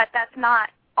 but that's not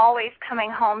always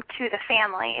coming home to the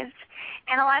families.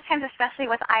 And a lot of times, especially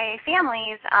with IA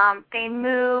families, they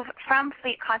move from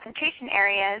fleet concentration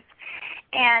areas,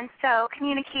 and so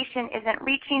communication isn't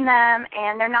reaching them,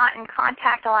 and they're not in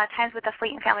contact a lot of times with the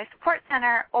Fleet and Family Support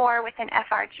Center or with an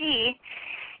FRG.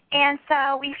 And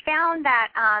so we found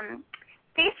that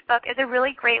Facebook is a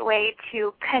really great way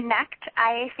to connect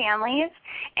IA families,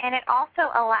 and it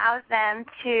also allows them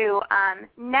to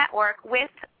network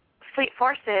with Fleet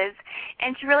Forces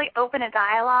and to really open a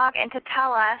dialogue and to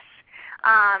tell us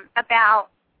about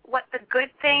what the good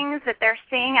things that they're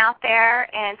seeing out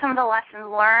there and some of the lessons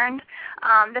learned,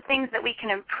 the things that we can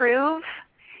improve.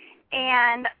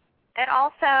 And it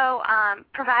also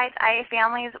provides IA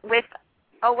families with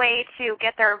a way to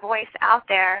get their voice out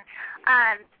there.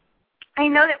 I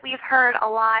know that we've heard a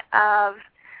lot of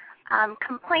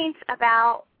complaints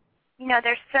about,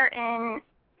 there's certain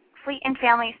Fleet and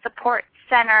Family Support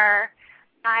Center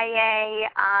IA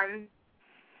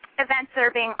events that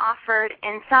are being offered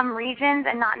in some regions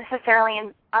and not necessarily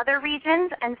in other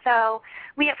regions. And so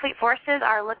we at Fleet Forces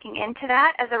are looking into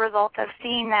that as a result of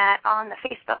seeing that on the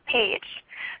Facebook page.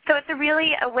 So it's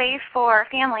really a way for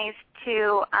families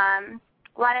to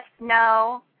let us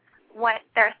know what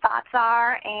their thoughts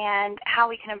are and how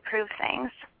we can improve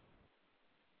things.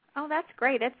 Oh, that's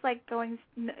great. It's like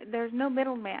there's no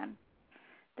middleman.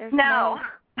 There's no.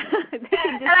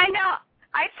 And I know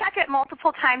I check it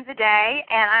multiple times a day,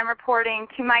 and I'm reporting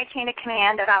to my chain of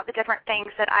command about the different things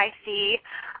that I see,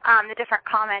 the different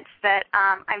comments that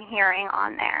I'm hearing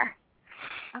on there.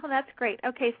 Oh, that's great.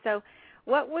 Okay, so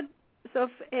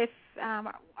if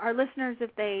our listeners,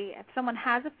 if someone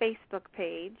has a Facebook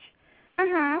page,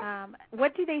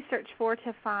 what do they search for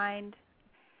to find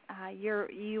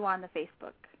you on the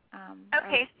Facebook?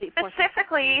 Okay,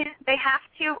 specifically, they have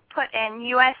to put in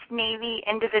U.S. Navy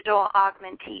individual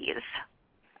augmentees.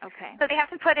 Okay. So they have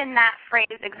to put in that phrase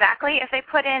exactly. If they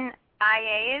put in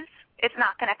IAs, it's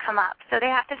not going to come up. So they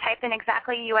have to type in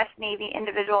exactly U.S. Navy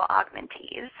individual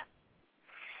augmentees.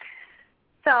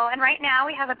 So, and right now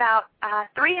we have about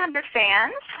 300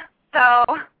 fans. So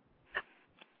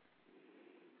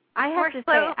I have to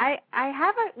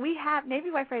say, Navy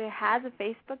Wife Radio has a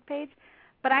Facebook page,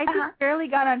 but I just barely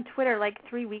got on Twitter like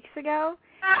 3 weeks ago.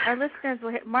 Our listeners will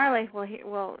hear, Marley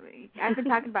will I've been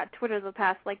talking about Twitter the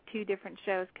past 2 different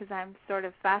shows because I'm sort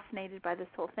of fascinated by this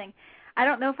whole thing. I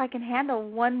don't know if I can handle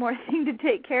one more thing to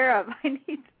take care of. I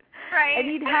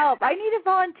need help. I need a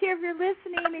volunteer if you're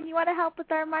listening and you want to help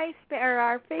with our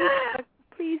our Facebook.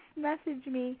 Please message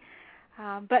me.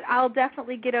 But I'll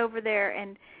definitely get over there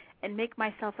and make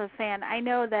myself a fan. I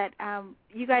know that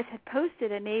you guys had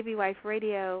posted a Navy Wife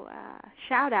Radio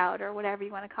shout-out or whatever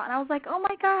you want to call it. And I was like, oh,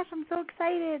 my gosh, I'm so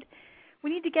excited. We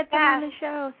need to get them on the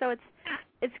show. So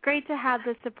it's great to have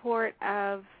the support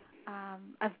of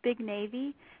Big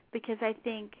Navy because I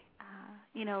think,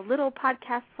 little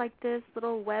podcasts like this,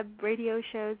 little web radio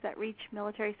shows that reach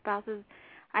military spouses,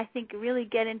 I think really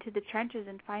get into the trenches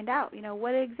and find out,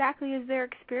 what exactly is their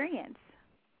experience.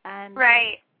 And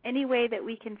any way that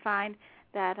we can find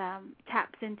that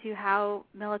taps into how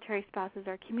military spouses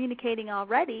are communicating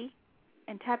already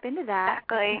and tap into that,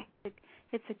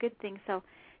 it's a good thing. So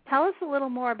tell us a little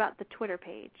more about the Twitter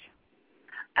page.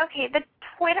 Okay, the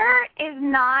Twitter is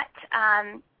not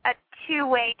a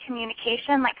two-way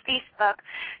communication like Facebook.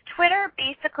 Twitter,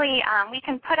 basically, we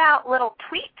can put out little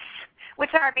tweets,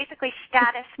 which are basically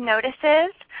status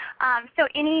notices. So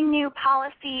any new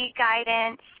policy,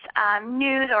 guidance,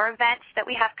 news, or events that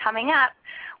we have coming up,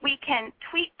 we can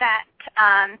tweet that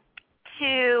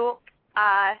to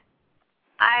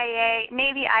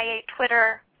Navy IA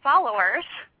Twitter followers,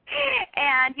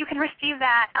 and you can receive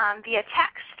that via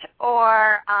text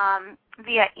or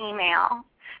via email.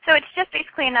 So it's just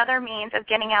basically another means of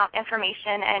getting out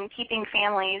information and keeping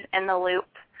families in the loop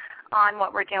on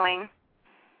what we're doing.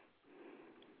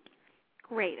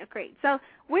 Great, great. So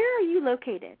where are you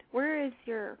located? Where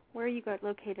are you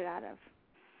located out of?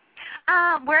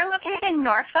 We're located in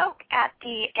Norfolk at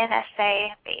the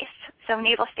NSA base, so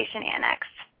Naval Station Annex.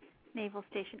 Naval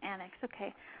Station Annex,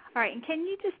 okay. All right, and can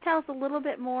you just tell us a little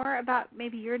bit more about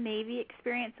maybe your Navy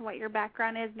experience and what your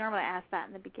background is? Normally I ask that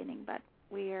in the beginning, but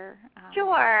we're...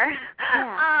 Sure.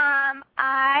 Yeah.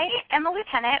 I am a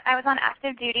lieutenant. I was on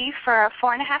active duty for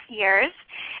 4.5 years,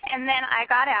 and then I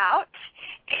got out,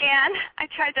 and I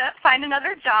tried to find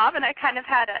another job, and I kind of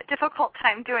had a difficult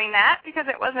time doing that because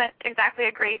it wasn't exactly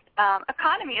a great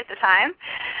economy at the time.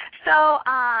 So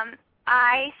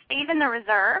I stayed in the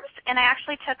reserves, and I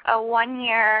actually took a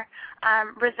 1-year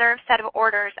reserve set of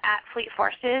orders at Fleet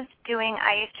Forces doing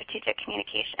IA Strategic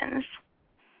Communications.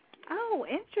 Oh,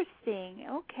 interesting.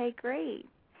 Okay, great.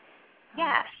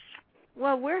 Yes.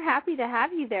 Well, we're happy to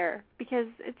have you there because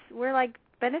we're like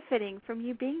benefiting from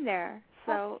you being there.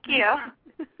 So thank you.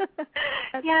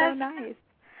 That's yes. so nice.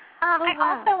 I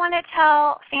also want to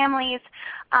tell families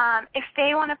if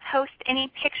they want to post any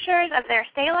pictures of their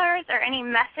sailors or any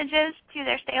messages to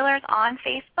their sailors on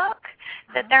Facebook,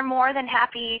 that they're more than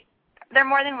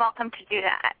welcome to do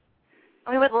that.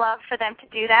 We would love for them to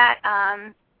do that,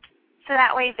 so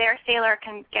that way their sailor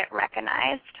can get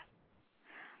recognized.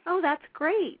 Oh, that's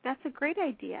great. That's a great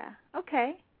idea.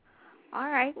 Okay. All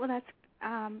right. Well, that's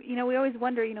we always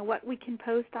wonder, what we can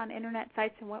post on internet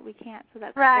sites and what we can't. So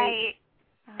that's right.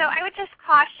 Great. So I would just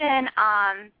caution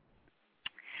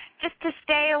just to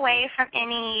stay away from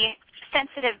any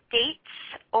sensitive dates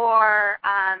or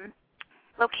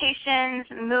locations,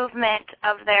 movement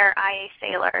of their IA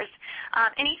sailors.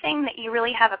 Anything that you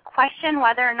really have a question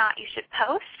whether or not you should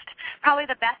post, probably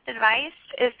the best advice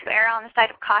is to err on the side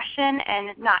of caution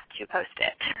and not to post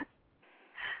it.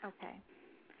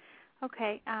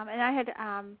 Okay. And I had,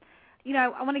 I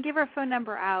want to give our phone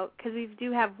number out because we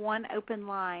do have one open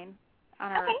line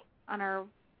on our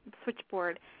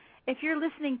switchboard. If you're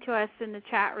listening to us in the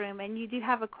chat room and you do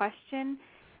have a question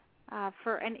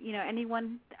for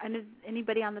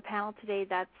anybody on the panel today,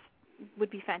 that would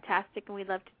be fantastic, and we'd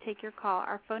love to take your call.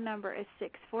 Our phone number is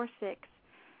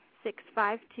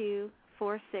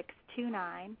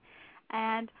 646-652-4629.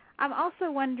 And I'm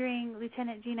also wondering,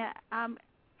 Lieutenant Gina,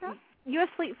 U.S.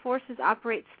 Fleet Forces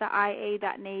operates the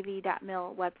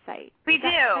ia.navy.mil website. We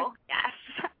do, yes.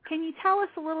 Can you tell us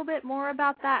a little bit more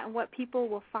about that and what people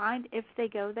will find if they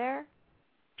go there?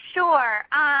 Sure.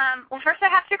 Well, first I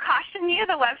have to caution you,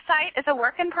 the website is a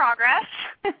work in progress,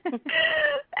 and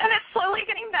it's slowly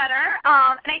getting better.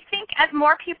 And I think as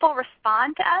more people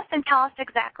respond to us and tell us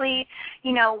exactly,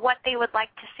 what they would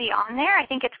like to see on there, I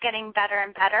think it's getting better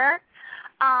and better.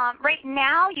 Right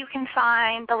now you can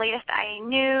find the latest IA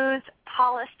news,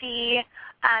 policy,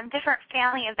 different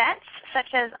family events,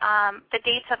 such as the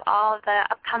dates of all of the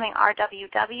upcoming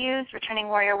RWWs, Returning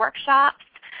Warrior Workshops.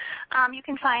 You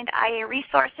can find IA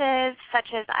resources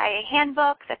such as IA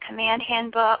Handbook, the Command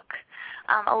Handbook,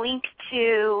 a link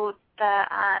to the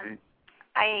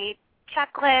IA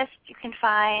checklist. You can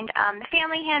find the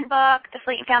Family Handbook, the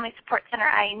Fleet and Family Support Center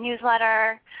IA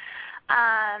newsletter.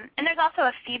 And there's also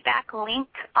a feedback link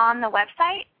on the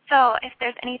website. So if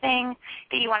there's anything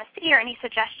that you want to see or any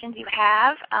suggestions you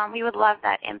have, we would love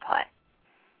that input.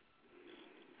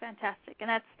 Fantastic.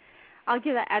 And I'll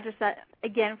give that address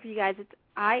again for you guys. It's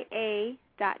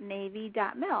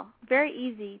ia.navy.mil. Very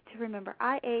easy to remember,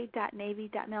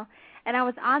 ia.navy.mil. And I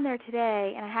was on there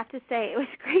today, and I have to say it was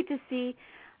great to see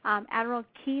Admiral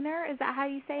Keener. Is that how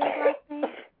you say his last name?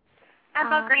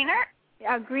 Admiral Greener?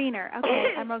 Greener.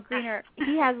 Okay, Admiral Greener.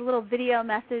 He has a little video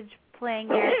message playing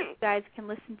there that you guys can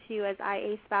listen to as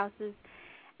IA spouses.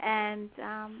 And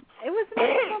it was an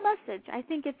emotional message. I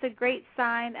think it's a great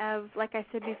sign of, like I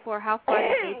said before, how far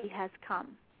the Navy has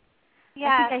come.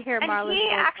 Yeah, I think I hear Marla's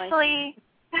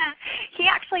he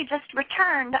actually just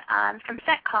returned from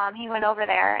CENTCOM. He went over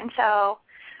there, and so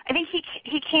I think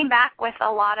he came back with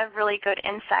a lot of really good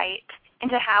insight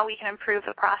into how we can improve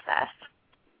the process.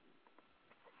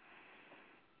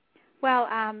 Well,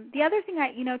 the other thing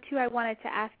I wanted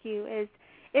to ask you is,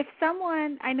 if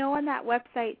someone, I know on that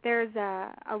website there's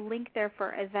a link there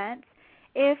for events.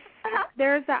 If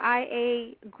there's an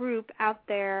IA group out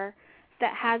there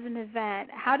that has an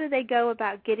event, how do they go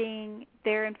about getting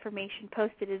their information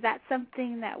posted? Is that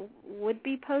something that could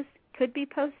be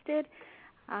posted?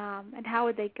 And how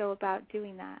would they go about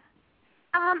doing that?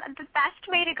 The best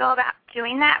way to go about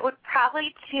doing that would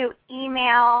probably to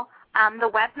email the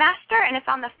webmaster, and it's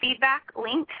on the feedback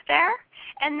link there,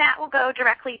 and that will go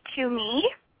directly to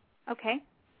me. Okay.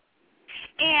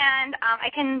 And I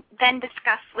can then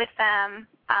discuss with them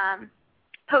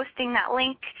posting that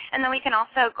link, and then we can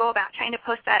also go about trying to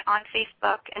post that on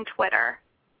Facebook and Twitter.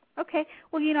 Okay.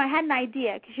 Well, I had an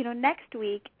idea because, next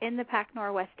week in the Pac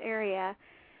Northwest area,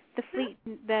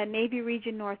 the Navy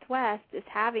Region Northwest is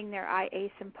having their IA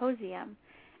Symposium,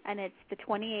 and it's the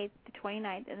 28th, the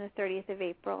 29th, and the 30th of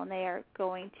April, and they are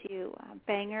going to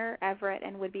Bangor, Everett,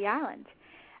 and Whidbey Island.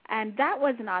 And that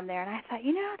wasn't on there, and I thought,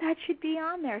 that should be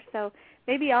on there. So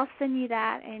maybe I'll send you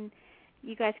that, and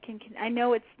you guys can I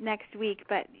know it's next week,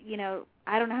 but,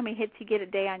 I don't know how many hits you get a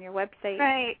day on your website.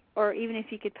 Right. Or even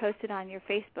if you could post it on your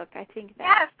Facebook. I think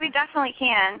that. Yes, we definitely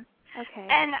can. Okay.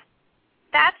 And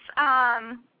that's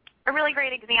a really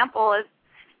great example is,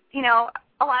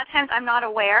 a lot of times I'm not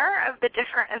aware of the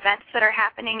different events that are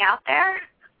happening out there.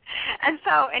 And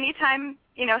so anytime,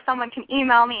 someone can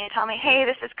email me and tell me, hey,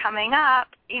 this is coming up,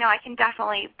 I can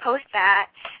definitely post that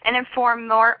and inform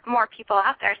more people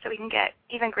out there so we can get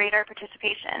even greater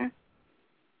participation.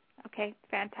 Okay,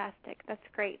 fantastic. That's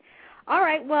great. All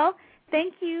right, well,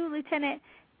 thank you, Lieutenant.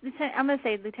 I'm going to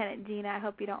say Lieutenant Gina. I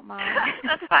hope you don't mind.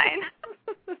 That's fine.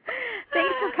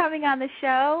 Thanks for coming on the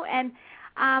show. And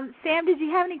Sam, did you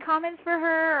have any comments for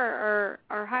her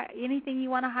or anything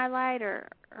you want to highlight or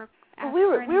well, we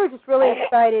were just really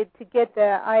excited to get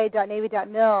the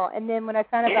ia.navy.mil, and then when I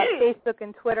found out about Facebook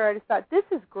and Twitter, I just thought, this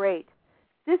is great.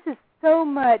 This is so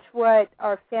much what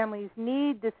our families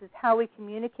need. This is how we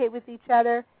communicate with each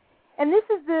other. And this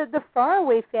is the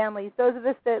faraway families, those of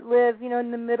us that live,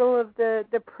 in the middle of the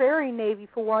prairie Navy,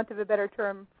 for want of a better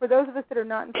term. For those of us that are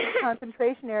not in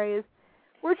concentration areas,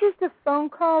 we're just a phone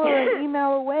call or an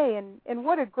email away, and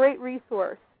what a great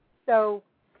resource. So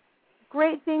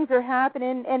great things are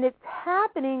happening, and it's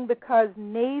happening because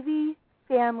Navy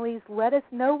families let us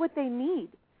know what they need.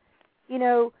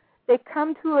 They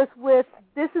come to us with,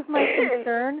 this is my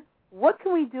concern, what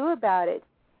can we do about it?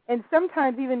 And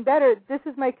sometimes even better, this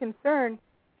is my concern,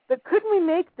 but couldn't we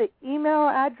make the email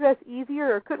address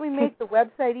easier, or couldn't we make the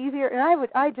website easier? And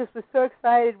I just was so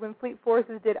excited when Fleet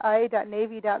Forces did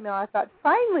ia.navy.mil. I thought,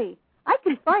 finally, I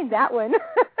can find that one.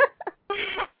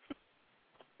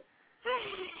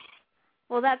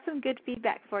 Well, that's some good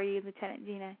feedback for you, Lieutenant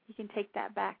Gina. You can take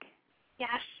that back.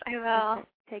 Yes, I will.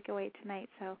 Take away tonight.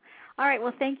 So, all right.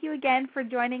 Well, thank you again for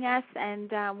joining us, and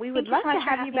we would love so to much for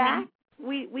have you back.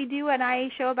 having We do an IA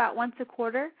show about once a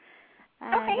quarter,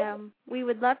 and we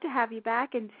would love to have you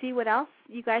back and see what else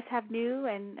you guys have new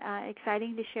and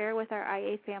exciting to share with our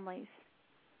IA families.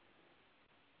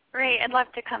 Great. I'd love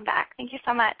to come back. Thank you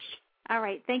so much. All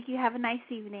right. Thank you. Have a nice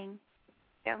evening.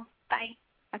 Thank you. Bye.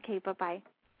 Okay. Bye-bye.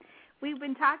 We've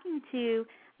been talking to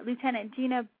Lieutenant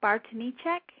Gina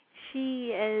Bartonichek. She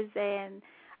is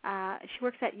she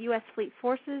works at U.S. Fleet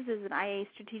Forces as an IA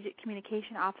Strategic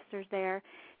Communication Officer there.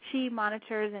 She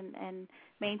monitors and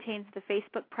maintains the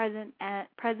Facebook presence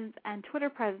and Twitter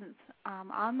presence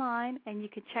online, and you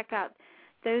can check out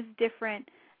those different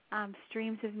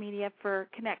streams of media for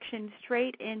connection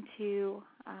straight into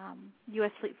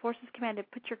U.S. Fleet Forces Command to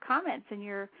put your comments and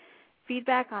your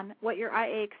feedback on what your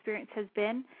IA experience has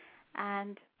been.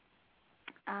 And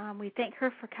we thank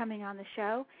her for coming on the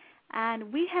show.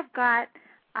 And we have got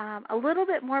a little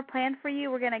bit more planned for you.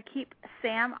 We're going to keep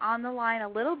Sam on the line a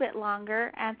little bit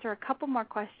longer, answer a couple more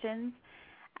questions.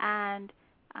 And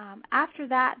after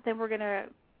that, then we're going to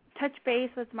touch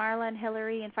base with Marla and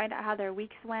Hillary and find out how their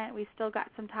weeks went. We've still got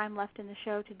some time left in the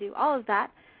show to do all of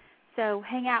that. So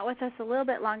hang out with us a little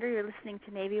bit longer. You're listening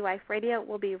to Navy Wife Radio.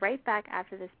 We'll be right back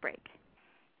after this break.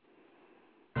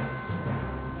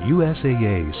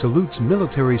 USAA salutes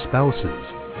military spouses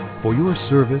for your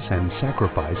service and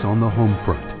sacrifice on the home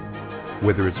front.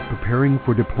 Whether it's preparing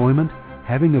for deployment,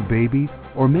 having a baby,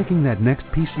 or making that next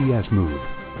PCS move,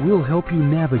 we'll help you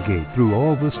navigate through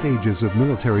all the stages of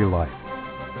military life.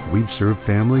 We've served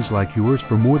families like yours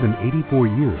for more than 84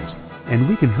 years, and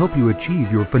we can help you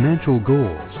achieve your financial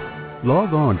goals.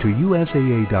 Log on to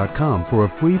USAA.com for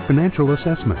a free financial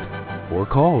assessment, or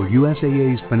call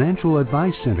USAA's Financial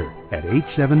Advice Center at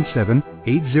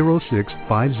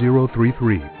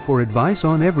 877-806-5033 for advice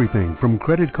on everything from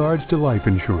credit cards to life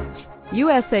insurance.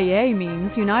 USAA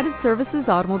means United Services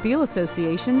Automobile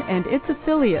Association and its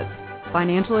affiliates.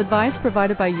 Financial advice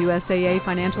provided by USAA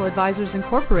Financial Advisors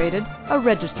Incorporated, a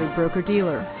registered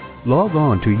broker-dealer. Log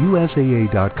on to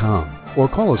USAA.com or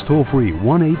call us toll-free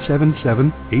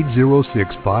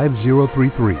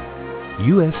 1-877-806-5033.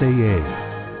 USAA.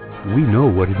 We know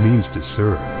what it means to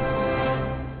serve.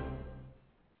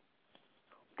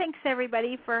 Thanks,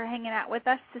 everybody, for hanging out with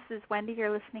us. This is Wendy.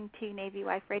 You're listening to Navy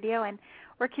Wife Radio, and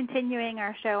we're continuing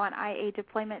our show on IA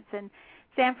deployments. And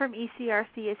Sam from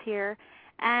ECRC is here.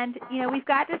 And, we've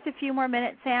got just a few more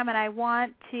minutes, Sam, and I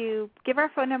want to give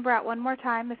our phone number out one more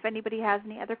time if anybody has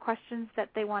any other questions that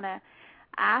they want to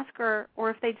ask or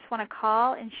if they just want to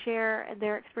call and share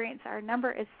their experience. Our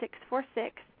number is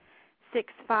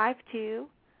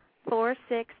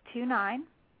 646-652-4629.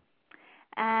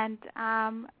 And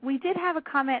we did have a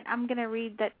comment I'm going to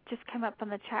read that just came up on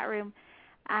the chat room.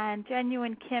 And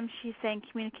Genuine Kim, she's saying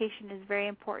communication is very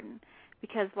important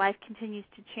because life continues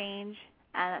to change,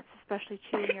 and that's especially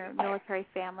true in your military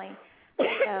family.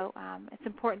 So it's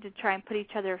important to try and put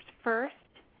each other first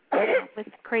with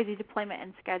crazy deployment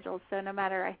and schedules. So no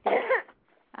matter, I think.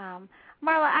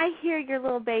 Marla, I hear your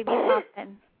little baby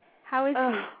popping. How is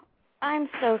he? I'm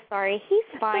so sorry. He's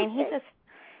fine. He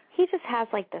just has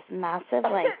like this massive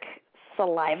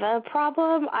saliva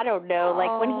problem. I don't know.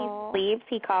 Like when he sleeps,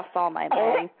 he coughs all night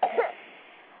long.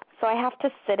 So I have to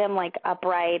sit him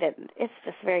upright, and it's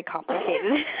just very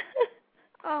complicated.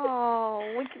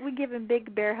 We give him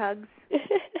big bear hugs.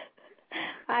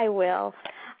 I will.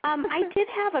 I did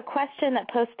have a question that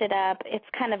posted up. It's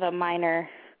kind of a minor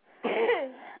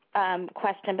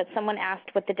question, but someone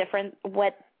asked what the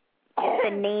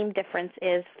name difference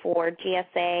is for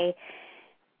GSA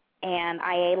and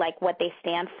IA, what they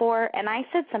stand for. And I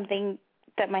said something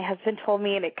that my husband told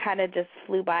me, and it kind of just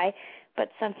flew by, but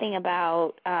something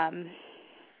about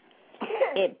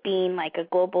it being a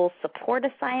global support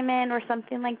assignment or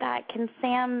something like that. Can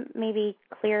Sam maybe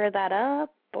clear that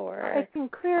up? Or I can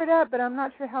clear it up, but I'm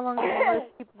not sure how long they want to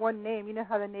keep one name. You know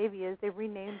how the Navy is. They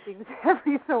rename things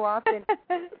every so often.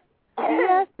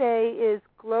 GSA is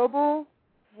Global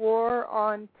War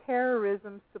on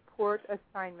Terrorism Support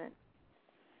Assignment.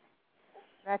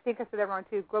 And I think I said that wrong,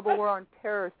 too. Global War on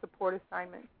Terror Support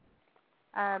Assignment.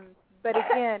 But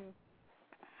again,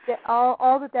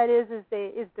 all that is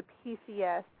the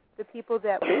PCS, the people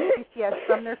that were PCS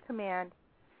from their command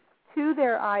to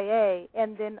their IA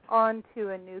and then on to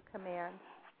a new command.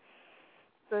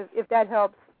 So if that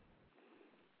helps.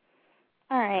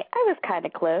 All right. I was kind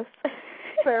of close.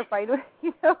 Clarified,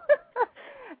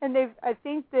 And I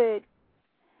think that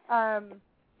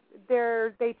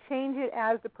they change it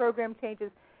as the program changes.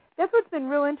 That's what's been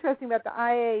real interesting about the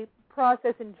IA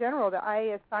process in general, the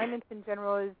IA assignments in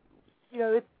general is,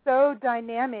 it's so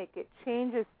dynamic. It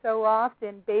changes so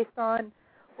often based on,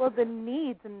 the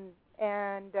needs and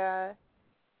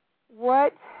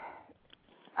what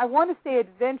I want to say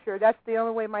adventure. That's the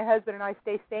only way my husband and I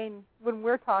stay sane when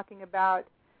we're talking about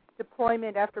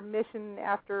deployment after mission,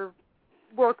 after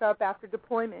workup, after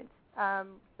deployment.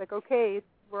 Okay,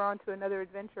 we're on to another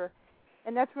adventure.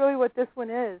 And that's really what this one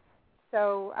is.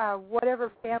 So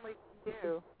whatever family can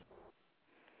do.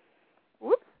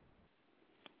 Whoops.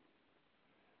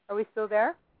 Are we still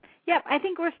there? Yep, I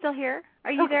think we're still here.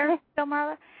 Are you there still,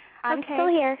 Marla? I'm still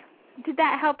here. Did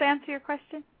that help answer your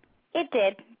question? It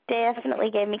did.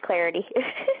 Definitely gave me clarity.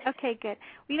 Okay, good.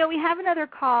 We have another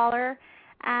caller,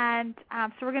 and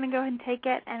so we're going to go ahead and take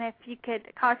it. And if you could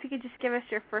just give us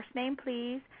your first name,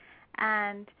 please,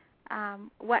 and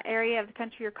what area of the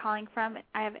country you're calling from.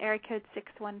 I have area code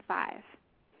 615.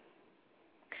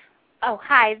 Oh,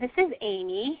 hi. This is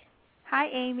Amy. Hi,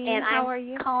 Amy. And how are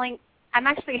you? I'm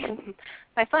actually,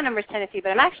 my phone number is Tennessee,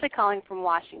 but I'm actually calling from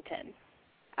Washington.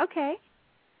 Okay.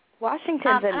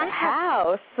 Washington's in the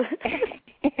house.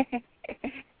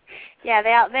 Yeah,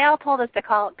 they all told us to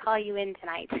call you in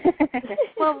tonight.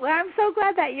 Well, I'm so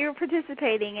glad that you're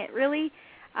participating. It really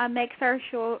makes our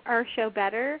show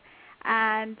better.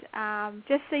 And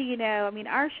just so you know,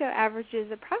 our show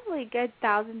averages probably a good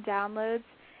 1,000 downloads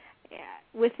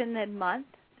within the month.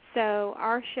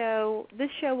 So this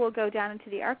show will go down into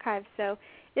the archives. So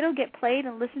it'll get played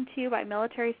and listened to by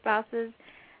military spouses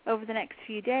over the next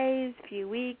few days, few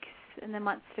weeks, and the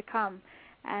months to come.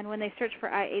 And when they search for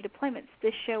IA deployments,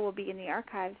 this show will be in the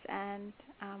archives. And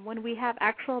when we have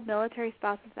actual military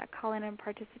spouses that call in and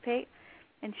participate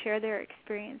and share their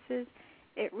experiences,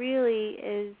 it really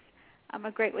is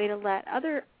a great way to let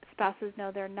other spouses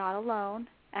know they're not alone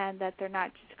and that they're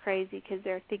not just crazy because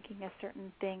they're thinking a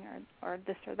certain thing or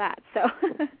this or that. So,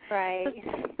 right.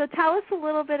 So tell us a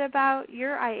little bit about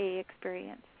your IA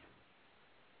experience.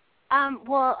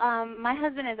 My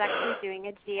husband is actually doing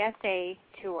a GSA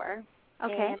tour.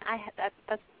 Okay. And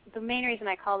that's the main reason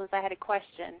I called is I had a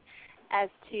question as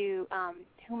to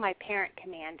who my parent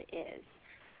command is.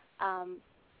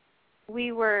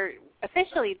 We were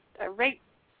officially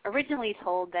originally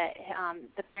told that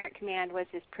the parent command was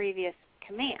his previous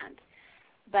command,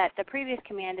 but the previous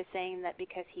command is saying that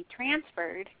because he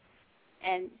transferred,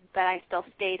 but I still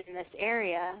stayed in this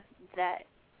area, that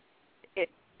it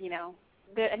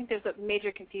I think there's a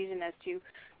major confusion as to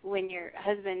when your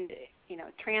husband,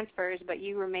 transfers, but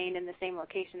you remain in the same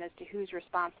location as to who's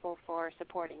responsible for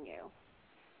supporting you.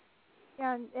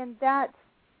 Yeah, and that's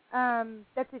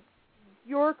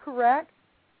you're correct.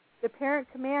 The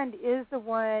parent command is the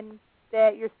one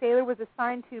that your sailor was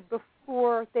assigned to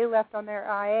before they left on their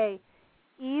IA,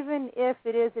 even if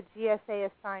it is a GSA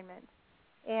assignment.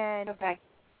 And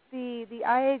the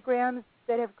IAgrams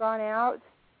that have gone out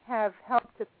have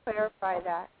helped to clarify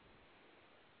that.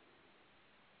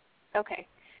 Okay.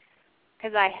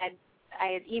 Because I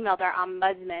had emailed our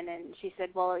ombudsman, and she said,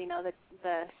 well,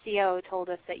 the CO told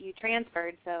us that you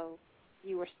transferred, so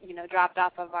you were, dropped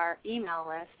off of our email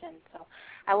list. And so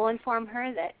I will inform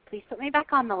her that please put me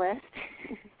back on the list.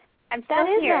 I'm still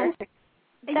here.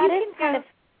 That is kind of,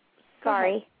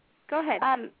 sorry. Go ahead.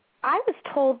 I was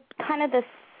told kind of the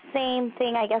same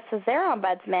thing, I guess, as their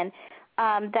ombudsman,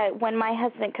 that when my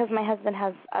husband, because my husband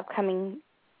has upcoming,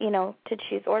 to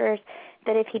choose orders,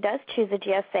 that if he does choose a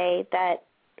GSA, that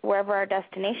wherever our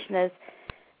destination is,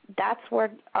 that's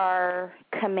where our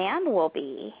command will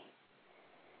be.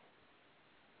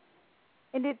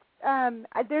 And it's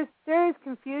there is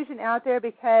confusion out there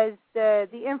because the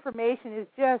information is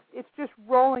just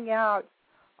rolling out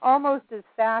almost as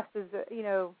fast as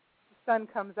the sun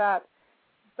comes up.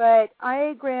 But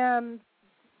IAgrams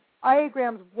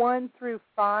 1 through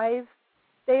 5,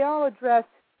 they all address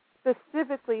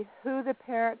specifically who the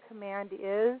parent command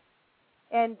is,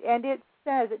 and it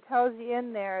tells you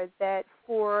in there that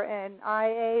for an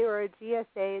IA or a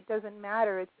GSA, it doesn't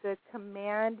matter. It's the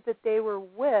command that they were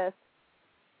with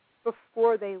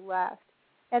before they left.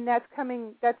 And that's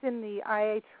in the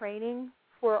IA training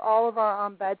for all of our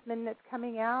ombudsmen that's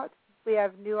coming out. We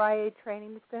have new IA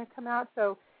training that's going to come out,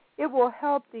 so it will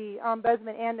help the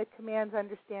ombudsman and the commands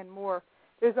understand more.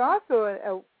 There's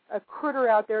also a critter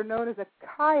out there known as a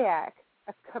kayak,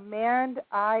 a command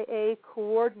IA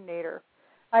coordinator.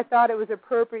 I thought it was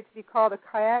appropriate to be called a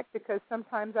kayak because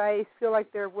sometimes I feel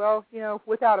like they're,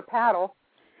 without a paddle.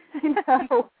 But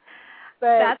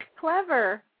that's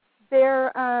clever.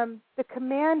 They're, the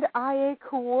command IA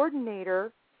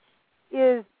coordinator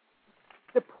is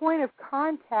the point of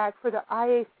contact for the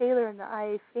IA sailor and the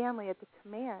IA family at the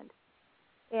command.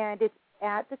 And it's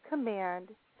at the command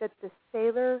that the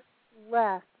sailor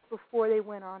left before they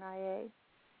went on IA.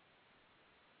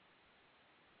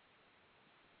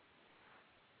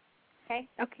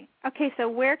 Okay, so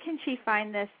where can she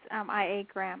find this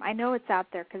IAgram? I know it's out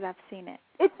there because I've seen it.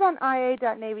 It's on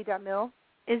ia.navy.mil.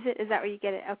 Is it? Is that where you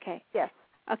get it? Okay. Yes.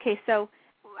 Okay, so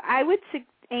I would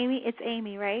Amy, it's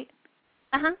Amy, right?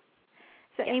 Uh-huh.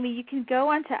 So Amy, you can go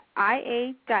onto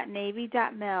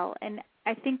ia.navy.mil, and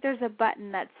I think there's a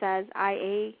button that says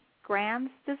IAgrams.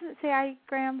 Doesn't it say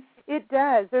IAgrams? It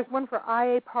does. There's one for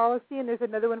IA policy, and there's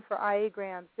another one for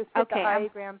IAgrams. Just hit the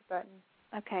IAgrams button.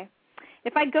 Okay.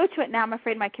 If I go to it now, I'm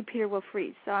afraid my computer will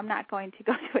freeze, so I'm not going to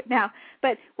go to it now.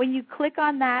 But when you click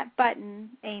on that button,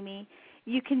 Amy,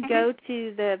 you can go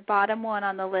to the bottom one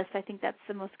on the list. I think that's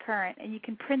the most current, and you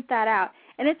can print that out.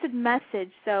 And it's a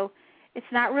message, so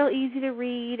it's not real easy to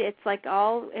read. It's like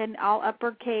all in all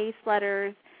uppercase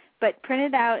letters, but print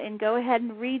it out and go ahead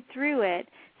and read through it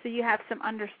so you have some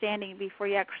understanding before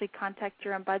you actually contact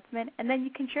your ombudsman, and then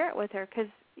you can share it with her because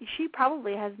she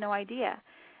probably has no idea.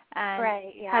 And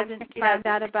hasn't found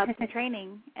out about the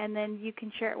training, and then you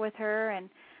can share it with her, and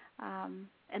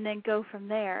then go from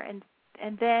there, and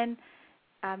then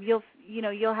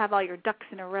you'll have all your ducks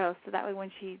in a row, so that way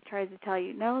when she tries to tell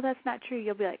you no, that's not true,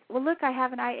 you'll be like, well, look, I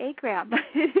have an IAgram.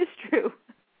 It is true.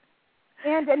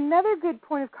 And another good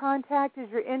point of contact is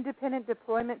your independent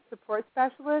deployment support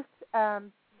specialist,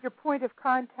 your point of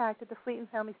contact at the Fleet and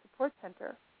Family Support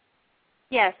Center.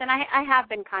 Yes, and I have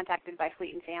been contacted by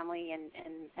Fleet and Family, and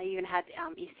I even had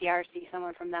ECRC,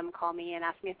 someone from them, call me and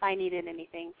ask me if I needed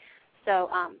anything. So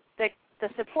the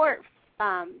support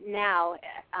now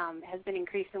has been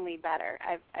increasingly better.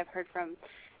 I've heard from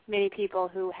many people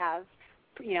who have,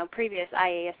 previous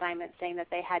IA assignments saying that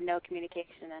they had no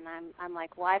communication, and I'm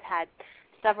like, well, I've had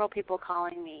several people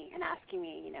calling me and asking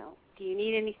me, do you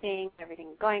need anything? Is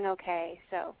everything going okay?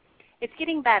 So it's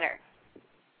getting better.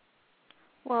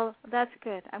 Well, that's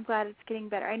good. I'm glad it's getting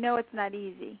better. I know it's not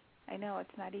easy. I know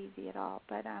it's not easy at all,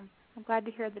 but I'm glad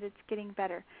to hear that it's getting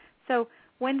better. So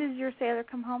when does your sailor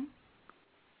come home?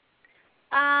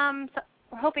 So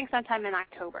we're hoping sometime in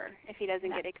October if he doesn't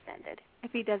get extended.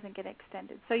 If he doesn't get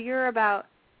extended. So you're about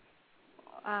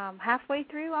halfway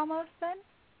through almost then?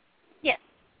 Yes.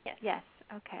 Yes.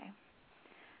 Okay.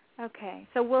 Okay.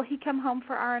 So will he come home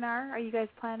for R&R? Are you guys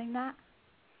planning that?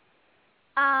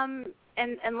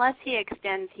 And unless he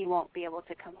extends, he won't be able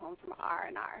to come home from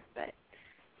R&R. But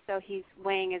so he's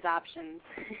weighing his options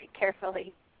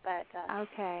carefully. But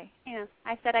okay,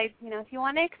 I said if you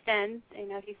want to extend,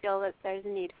 if you feel that there's a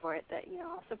need for it, that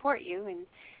I'll support you,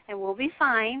 and we'll be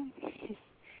fine.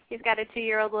 He's got a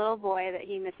 2-year-old little boy that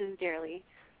he misses dearly,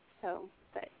 so.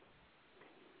 But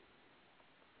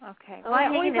okay, well, I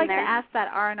always like to ask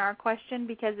that R&R question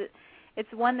because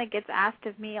it's one that gets asked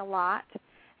of me a lot,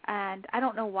 and I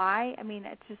don't know why. I mean,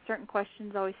 it's just certain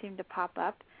questions always seem to pop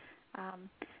up.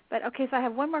 But okay, so I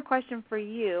have one more question for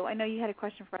you. I know you had a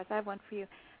question for us. I have one for you.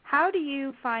 How do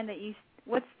you find that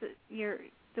what's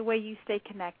the way you stay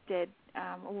connected,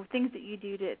 or things that you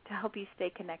do to help you stay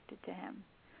connected to him?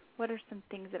 What are some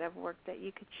things that have worked that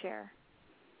you could share?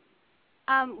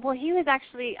 Well, he was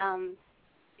actually,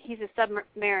 he's a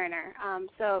submariner,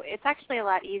 so it's actually a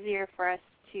lot easier for us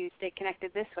to stay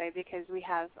connected this way because we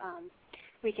have,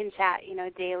 we can chat,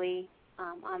 daily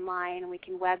online, and we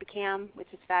can webcam, which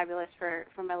is fabulous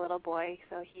for my little boy,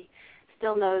 so he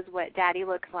still knows what Daddy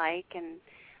looks like, and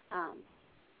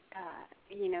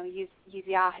use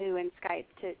Yahoo and Skype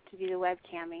to do the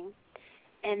webcamming.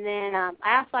 And then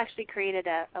I also actually created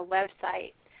a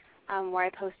website where I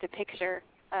post a picture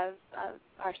of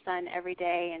our son every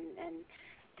day and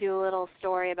do a little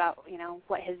story about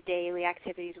what his daily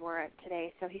activities were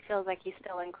today, so he feels like he's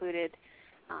still included,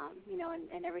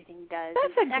 in everything he does.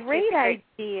 That's a great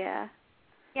idea.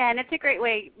 Yeah, and it's a great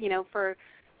way, for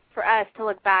us to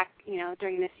look back,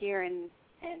 during this year and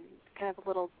kind of a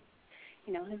little,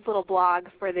 his little blog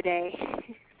for the day.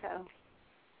 So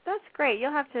that's great.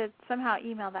 You'll have to somehow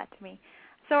email that to me.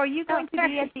 So are you going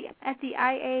to be at the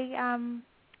IA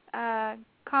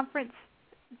conference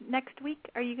next week?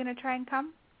 Are you going to try and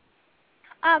come?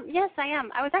 Yes, I am.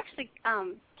 I was actually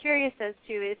curious as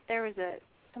to if there was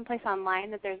someplace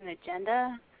online that there's an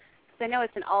agenda, because I know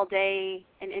it's an all-day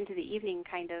and into the evening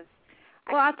kind of.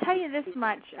 Well, I'll tell you this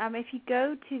much. If you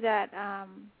go to that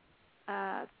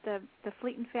the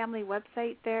Fleeton Family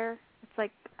website there, it's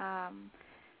like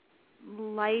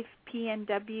Life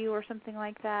PNW or something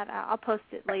like that. I'll post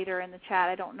it later in the chat.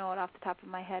 I don't know it off the top of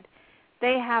my head.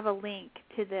 They have a link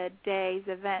to the day's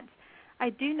events.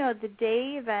 I do know the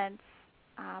day events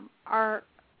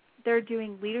they're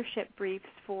doing leadership briefs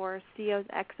for COs,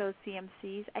 XOs,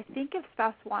 CMCs. I think if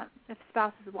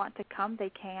spouses want to come, they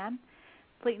can.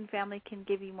 Fleeton Family can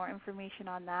give you more information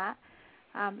on that.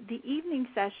 The evening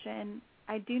session,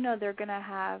 I do know they're going to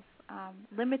have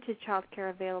limited child care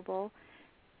available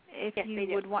if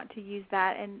you would want to use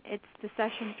that, and it's the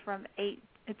sessions from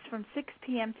 6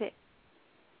 p.m. to,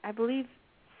 I believe,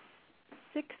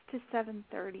 6 to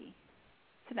 7:30.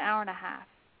 It's an hour and a half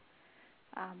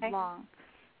long.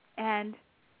 And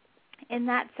in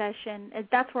that session,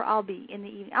 that's where I'll be in the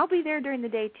evening. I'll be there during the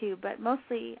day too, but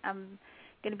mostly I'm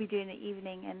going to be doing the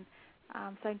evening, and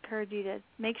so I encourage you to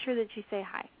make sure that you say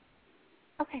hi.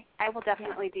 Okay, I will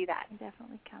definitely do that.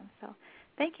 Definitely come. So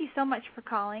thank you so much for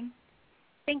calling.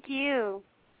 Thank you.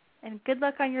 And good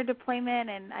luck on your deployment,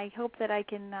 and I hope that I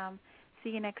can see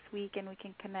you next week and we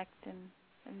can connect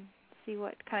and see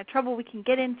what kind of trouble we can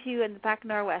get into in the Pac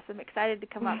Northwest. I'm excited to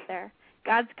come up there.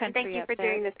 God's country. Thank you for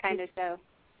doing this kind of show.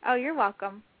 Oh, you're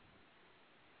welcome.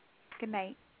 Good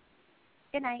night.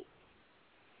 Good night.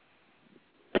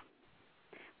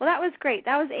 Well, that was great.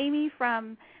 That was Amy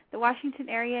from the Washington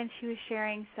area, and she was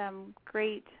sharing some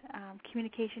great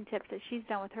communication tips that she's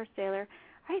done with her sailor.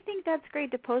 I think that's great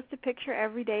to post a picture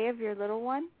every day of your little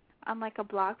one on like a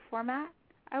blog format.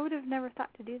 I would have never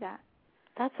thought to do that.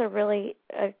 That's a really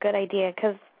good idea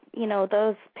because,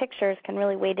 those pictures can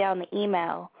really weigh down the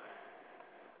email.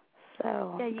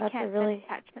 So yeah, you that's can't send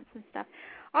attachments and stuff.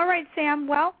 All right, Sam.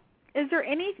 Well, is there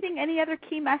any other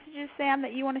key messages, Sam,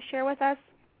 that you want to share with us?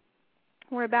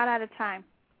 We're about out of time.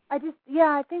 I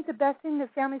think the best thing that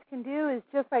families can do is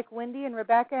just like Wendy and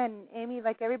Rebecca and Amy,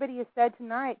 like everybody has said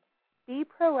tonight, be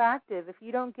proactive. If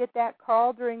you don't get that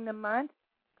call during the month,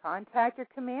 contact your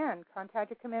command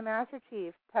master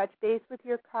chief, touch base with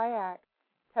your kayak,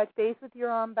 touch base with your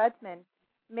ombudsman.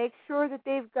 Make sure that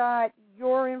they've got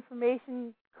your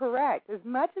information correct. As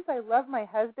much as I love my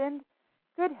husband,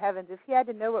 good heavens, if he had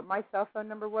to know what my cell phone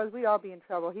number was, we'd all be in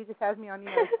trouble. He just has me on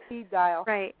speed dial.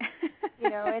 Right.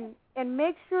 And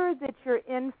make sure that your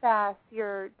NFAS,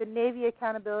 the Navy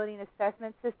Accountability and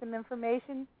Assessment System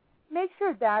information, make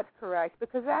sure that's correct,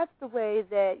 because that's the way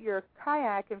that your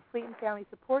kayak and Fleeton Family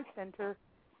Support Center,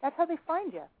 that's how they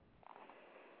find you.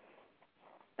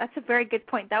 That's a very good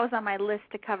point. That was on my list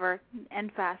to cover,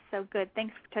 NFAS, so good.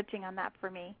 Thanks for touching on that for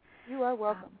me. You are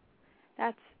welcome.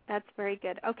 That's very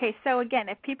good. Okay, so again,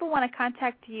 if people want to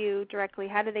contact you directly,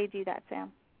 how do they do that,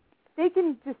 Sam? they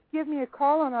can just give me a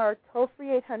call on our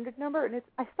toll-free 800 number, and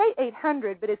I say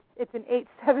 800, but it's an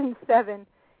 877.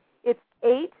 It's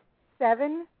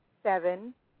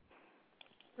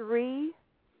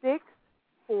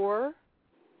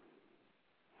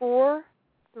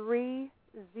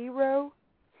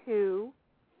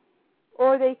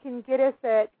or they can get us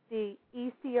at the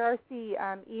ECRC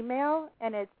email,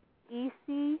 and it's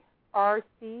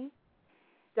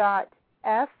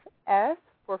ECRC.FS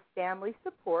for family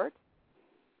support,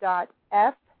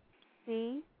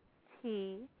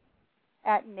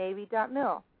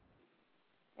 .FCT@Navy.mil.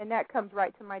 And that comes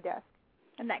right to my desk.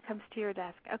 And that comes to your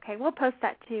desk. Okay, we'll post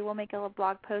that too. We'll make a little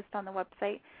blog post on the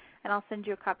website, and I'll send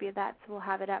you a copy of that so we'll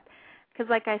have it up. Because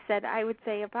like I said, I would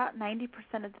say about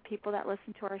 90% of the people that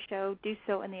listen to our show do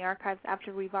so in the archives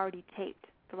after we've already taped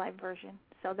the live version.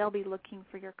 So they'll be looking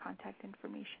for your contact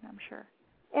information, I'm sure.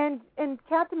 And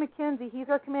Captain McKenzie, he's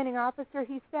our commanding officer,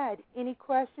 he said, any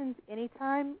questions,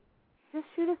 anytime, just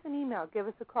shoot us an email, give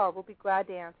us a call. We'll be glad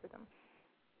to answer them.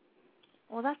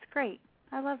 Well, that's great.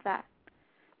 I love that.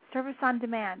 Service on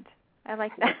demand. I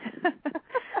like that.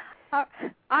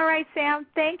 All right, Sam,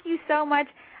 thank you so much.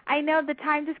 I know the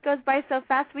time just goes by so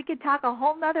fast. We could talk a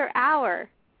whole nother hour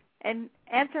and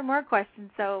answer more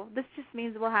questions. So this just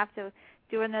means we'll have to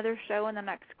do another show in the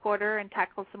next quarter and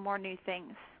tackle some more new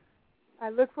things. I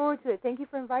look forward to it. Thank you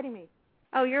for inviting me.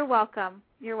 Oh, you're welcome.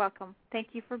 You're welcome.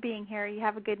 Thank you for being here. You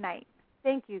have a good night.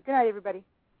 Thank you. Good night, everybody.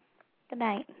 Good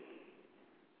night.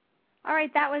 All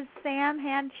right, that was Sam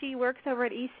Hand. She works over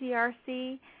at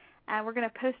ECRC, and we're going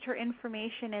to post her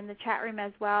information in the chat room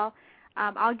as well.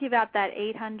 I'll give out that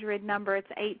 800 number.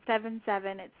 It's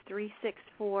 877. It's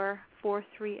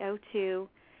 364-4302.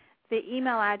 The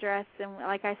email address, and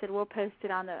like I said, we'll post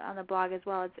it on the blog as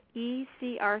well. It's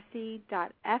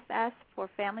ecrc.fs for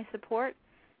family support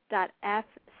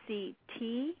 .fct,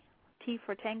 T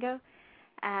for Tango,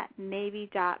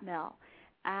 @Navy.mil.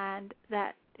 And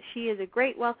that she is a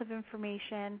great wealth of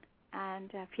information.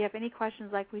 And if you have any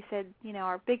questions, like we said,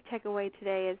 our big takeaway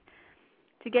today is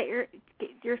to get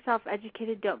yourself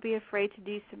educated. Don't be afraid to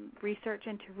do some research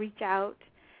and to reach out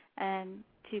and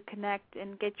to connect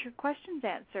and get your questions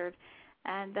answered.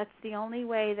 And that's the only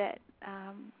way that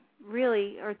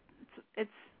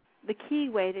it's the key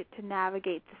way to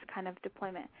navigate this kind of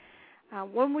deployment.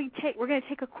 We're going to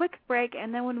take a quick break,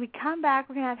 and then when we come back,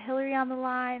 we're going to have Hillary on the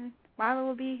line. Marla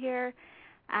will be here.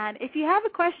 And if you have a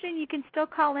question, you can still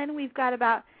call in. We've got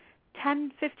about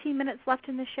 10, 15 minutes left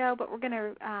in the show, but we're going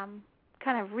to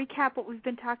kind of recap what we've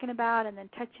been talking about and then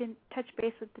touch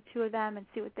base with the two of them and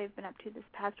see what they've been up to this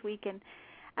past week. And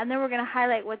then we're going to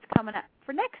highlight what's coming up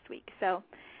for next week. So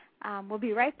we'll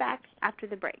be right back after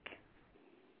the break.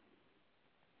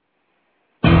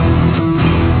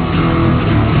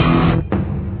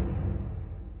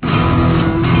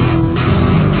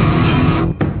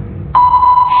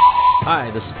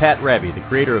 Hi, this is Pat Raby, the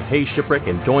creator of Hey Shipwreck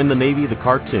and Join the Navy, the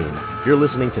cartoon. You're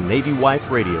listening to Navy Wife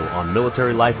Radio on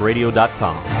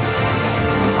MilitaryLifeRadio.com.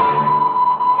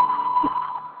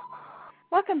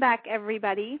 Welcome back,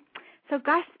 everybody. So,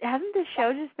 gosh, hasn't the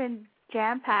show just been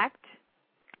jam-packed?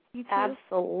 You too?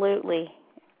 Absolutely.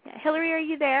 Yeah. Hillary, are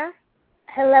you there?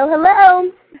 Hello,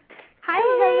 hello. Hi,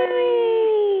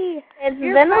 Hillary. It's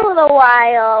been a little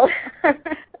while.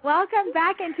 Welcome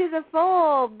back into the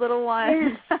fold, little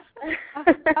one.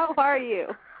 How are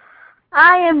you?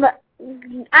 I'm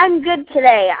good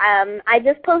today. I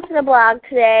just posted a blog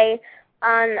today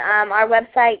on our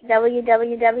website,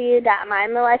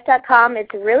 www.myinthelife.com.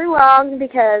 It's really long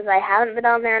because I haven't been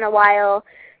on there in a while,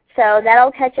 so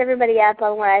that'll catch everybody up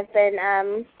on what I've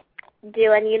been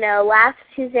doing. Last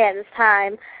Tuesday at this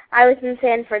time, I was in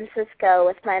San Francisco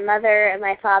with my mother and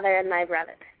my father and my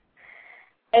brother.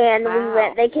 And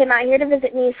wow. They came out here to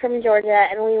visit me from Georgia,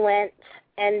 and we went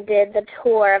and did the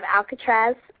tour of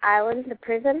Alcatraz Island, the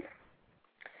prison.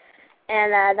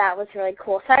 And that was really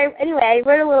cool. So I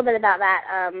wrote a little bit about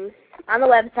that on the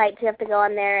website, so you have to go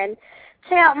on there and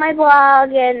check out my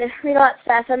blog and read all that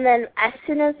stuff. And then as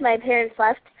soon as my parents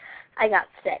left, I got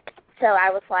sick. So I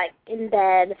was in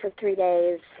bed for 3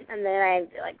 days, and then I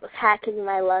was hacking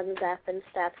my lungs up and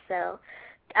stuff. So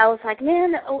I was like,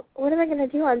 man, what am I going to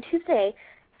do on Tuesday?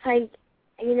 I'm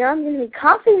going to be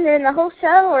coughing during the whole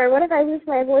show, or what if I lose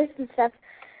my voice and stuff?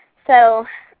 So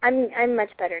I'm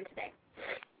much better today.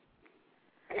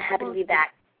 I'm happy to be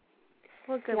back.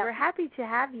 Well, good. Yep. We're happy to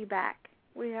have you back.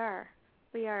 We are.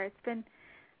 It's been,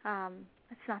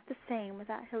 it's not the same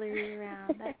without Hillary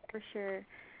around. That's for sure.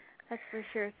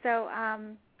 So,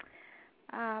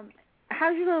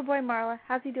 how's your little boy, Marla?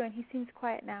 How's he doing? He seems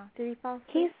quiet now. Did he fall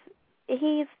asleep?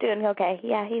 He's doing okay.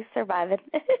 Yeah, he's surviving.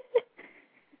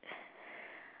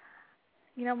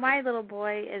 my little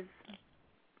boy is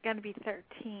going to be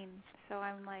 13, so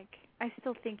I'm like, I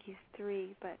still think he's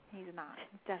 3, but he's not.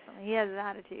 Definitely. He has an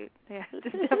attitude. Yeah,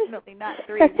 definitely not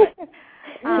 3. But,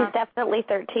 he's definitely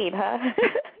 13, huh?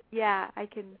 Yeah, I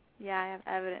have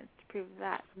evidence to prove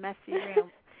that. Messy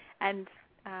room. And,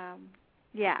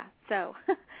 so,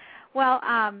 well,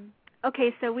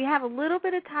 okay, so we have a little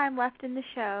bit of time left in the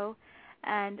show,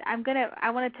 and I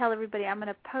want to tell everybody I'm going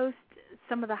to post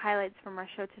some of the highlights from our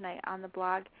show tonight on the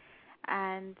blog,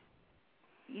 and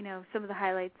some of the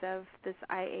highlights of this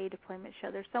IA deployment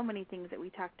show. There's so many things that we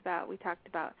talked about. We talked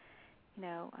about,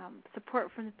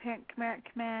 support from the Parent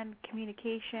Command,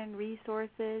 communication,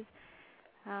 resources.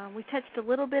 We touched a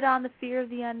little bit on the fear of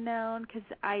the unknown because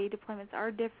IA deployments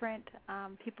are different.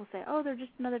 People say, oh, they're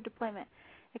just another deployment,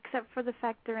 except for the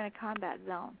fact they're in a combat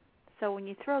zone. So when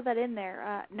you throw that in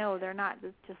there, no, they're not.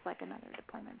 It's just like another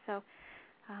deployment. So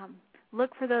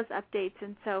look for those updates.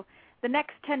 And so the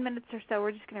next 10 minutes or so,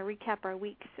 we're just going to recap our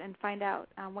weeks and find out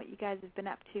what you guys have been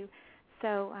up to.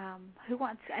 So who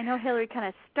wants? I know Hillary kind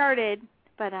of started,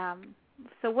 but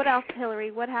so what else,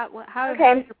 Hillary?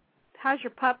 How's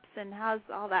your pups and how's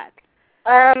all that?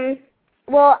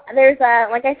 Well, there's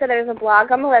like I said, there's a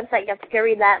blog on the website. You have to go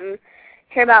read that and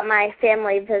hear about my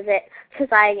family visit, because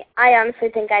I honestly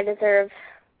think I deserve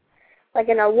like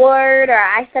an award, or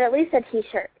I said at least a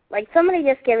T-shirt. Like somebody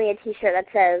just gave me a T-shirt that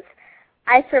says,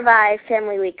 I survived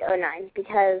Family Week 09,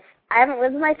 because I haven't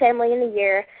lived with my family in a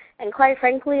year, and quite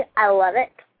frankly, I love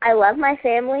it. I love my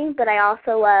family, but I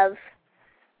also love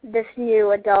this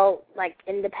new adult, like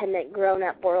independent,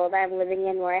 grown-up world I'm living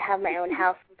in, where I have my own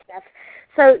house and stuff.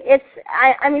 So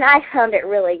I found it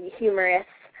really humorous,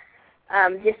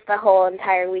 just the whole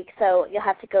entire week. So you'll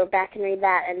have to go back and read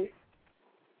that.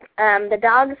 And the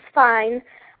dog's fine.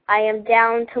 I am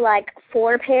down to like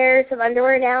 4 pairs of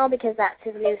underwear now because that's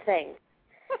his new thing.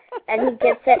 And he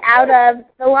gets it out of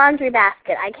the laundry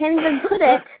basket. I can't even put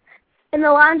it in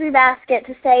the laundry basket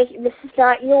to say, this is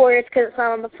not yours because it's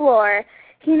not on the floor.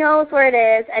 He knows where it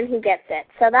is, and he gets it.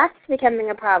 So that's becoming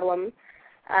a problem.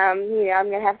 I'm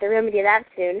going to have to remedy that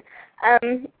soon.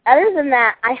 Other than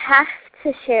that, I have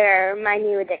to share my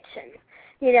new addiction.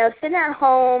 Sitting at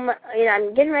home,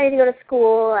 I'm getting ready to go to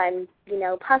school. I'm,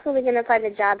 possibly going to find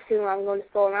a job soon while I'm going to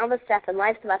school and all this stuff, and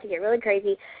life's about to get really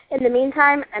crazy. In the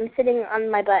meantime, I'm sitting on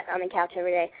my butt on the couch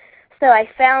every day. So I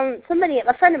found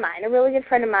a friend of mine, a really good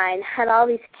friend of mine, had all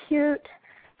these cute,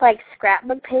 like,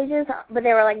 scrapbook pages, but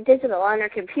they were, like, digital on her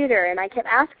computer, and I kept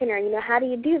asking her, how do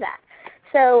you do that?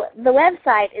 So the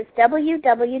website is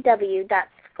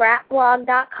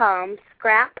www.scrapblog.com,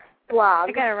 scrapblog.com.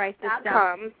 I got to write this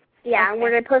down. Yeah, okay. And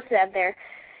we're going to post it up there.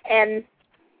 And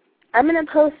I'm going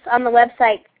to post on the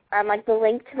website, like, the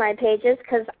link to my pages,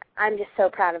 because I'm just so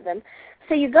proud of them.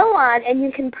 So you go on, and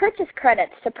you can purchase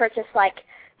credits to purchase, like,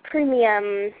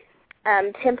 premium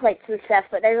templates and stuff,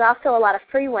 but there's also a lot of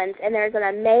free ones, and there's an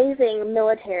amazing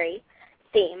military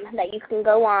theme that you can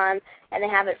go on, and they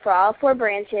have it for all 4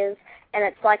 branches, and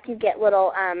it's like you get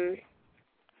little,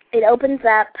 it opens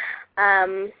up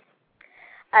a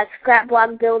scrap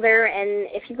blog builder, and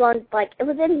if you go on, like, it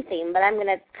was any theme, but I'm going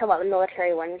to talk about the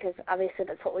military one, because obviously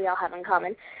that's what we all have in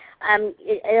common.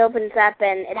 It opens up,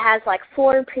 and it has, like,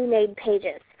 4 pre-made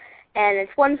pages. And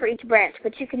it's one for each branch,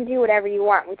 but you can do whatever you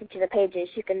want with each of the pages.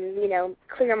 You can,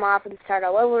 clear them off and start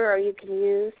all over, or you can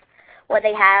use what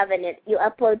they have, and you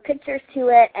upload pictures to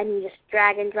it, and you just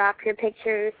drag and drop your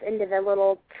pictures into the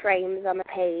little frames on the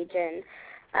page. And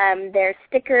there's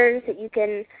stickers that you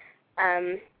can,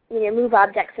 move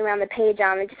objects around the page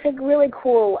on. It's just like really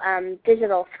cool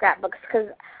digital scrapbooks, because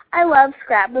I love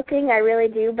scrapbooking, I really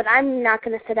do, but I'm not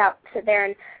going to sit there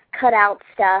and cut out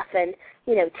stuff and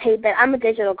tape it. I'm a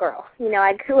digital girl.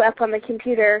 I grew up on the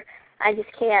computer. I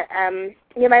just can't.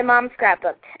 My mom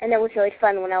scrapbooked, and it was really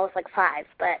fun when I was like 5.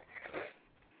 But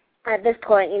at this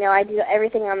point, I do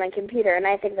everything on my computer, and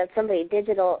I think that somebody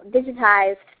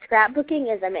digitized scrapbooking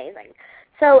is amazing.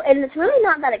 So, and it's really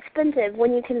not that expensive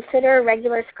when you consider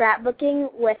regular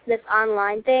scrapbooking with this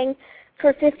online thing.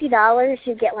 For $50,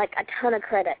 you get like a ton of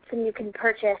credits, and you can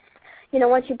purchase,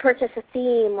 once you purchase a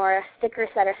theme or a sticker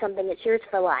set or something, it's yours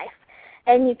for life.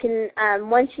 And you can,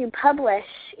 once you publish,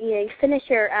 you finish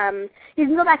your, you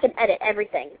can go back and edit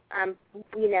everything.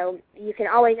 You can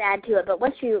always add to it, but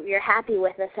once you're happy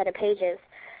with a set of pages,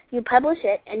 you publish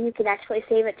it, and you can actually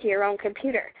save it to your own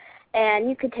computer. And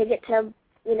you could take it to,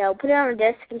 put it on a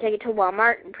disc and take it to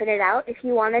Walmart and print it out if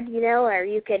you wanted, or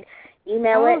you could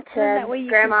email it to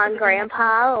Grandma and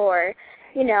Grandpa, or,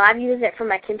 I've used it for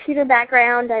my computer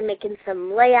background. I'm making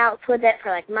some layouts with it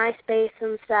for, like, MySpace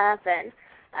and stuff, and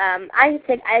I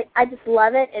just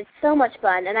love it. It's so much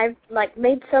fun, and I've like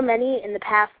made so many in the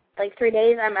past like 3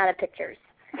 days. I'm out of pictures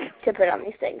to put on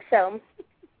these things, so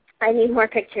I need more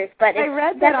pictures. But I it's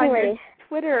read that on definitely your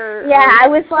Twitter. Yeah, I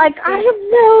was like, I have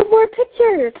no more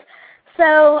pictures.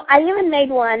 So I even made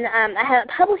one. I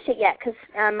haven't published it yet because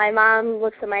my mom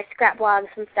looks at my scrap blogs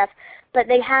and stuff. But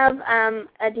they have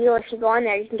a deal if you go on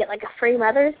there, you can get like a free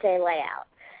Mother's Day layout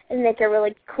and make a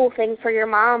really cool thing for your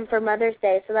mom for Mother's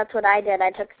Day. So that's what I did.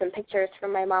 I took some pictures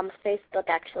from my mom's Facebook,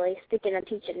 actually. Speaking of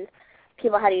teaching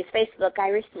people how to use Facebook, I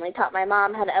recently taught my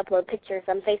mom how to upload pictures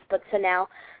on Facebook. So now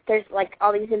there's like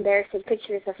all these embarrassing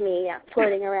pictures of me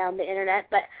floating around the internet.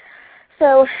 But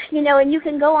so, you know, and you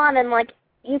can go on and like,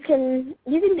 you can,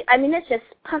 I mean, it's just,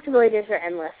 possibilities are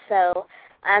endless. So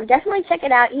definitely check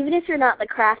it out, even if you're not the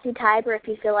crafty type or if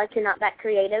you feel like you're not that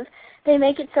creative. They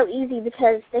make it so easy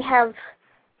because they have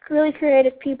really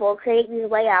creative people create these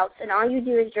layouts, and all you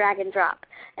do is drag and drop.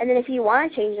 And then if you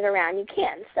want to change it around, you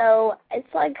can. So it's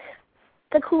like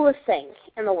the coolest thing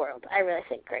in the world, I really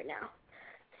think, right now.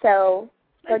 So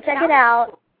go check it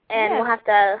out, and we'll have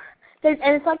to... and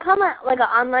it's like kind of like an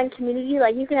online community.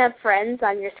 Like you can have friends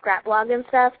on your scrap blog and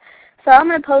stuff. So I'm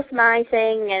going to post my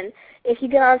thing, and if you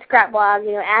get on scrap blog,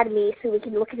 you know, add me so we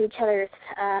can look at each other's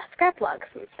scrap blogs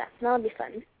and stuff. And that'll be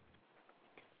fun.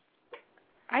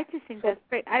 I just think that's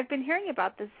great. I've been hearing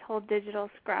about this whole digital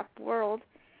scrap world,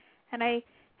 and I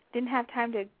hadn't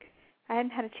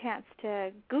had a chance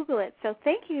to Google it. So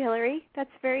thank you, Hillary. That's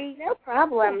very... No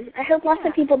problem. I hope lots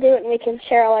of people do it and we can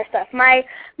share all our stuff. My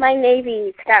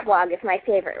Navy scrap blog is my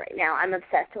favorite right now. I'm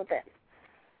obsessed with it.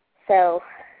 So,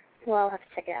 well, I'll have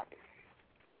to check it out.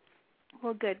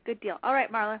 Well, good deal. All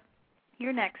right, Marla,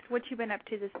 you're next. What you been up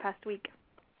to this past week?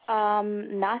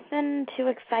 Nothing too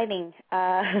exciting.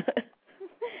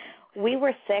 We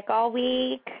were sick all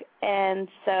week, and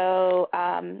so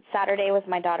Saturday was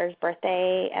my daughter's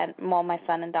birthday, and my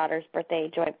son and daughter's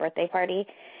joint birthday party.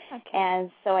 Okay. And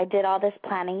so I did all this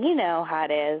planning. You know how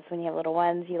it is when you have little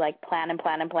ones. You like plan and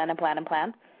plan and plan and plan and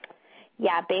plan.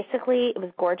 Yeah, basically it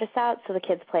was gorgeous out, so the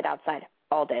kids played outside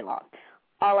all day long.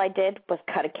 All I did was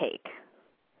cut a cake.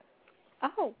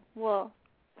 Oh, well,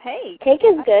 hey. Cake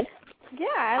is good. Yeah,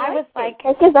 I was like...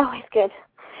 Cake is always good.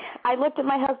 I looked at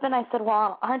my husband, I said,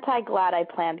 well, aren't I glad I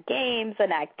planned games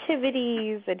and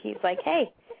activities? And he's like,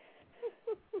 hey,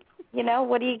 you know,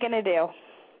 what are you going to do?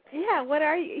 Yeah, what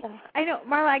are you? I know,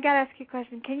 Marla, I got to ask you a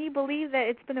question. Can you believe that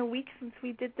it's been a week since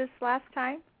we did this last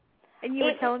time? And you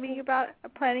were telling me about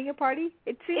planning a party?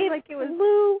 It seems like it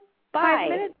was 5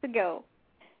 minutes ago.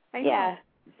 Yeah.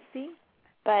 See?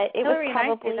 But it Hillary was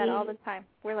probably... and I say that all the time.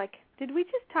 We're like, did we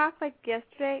just talk like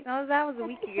yesterday? No, that was a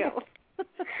week ago.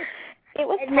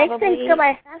 It makes things go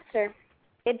by faster.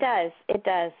 It does.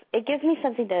 It gives me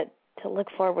something to look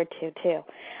forward to, too.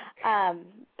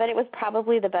 But it was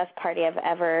probably the best party I've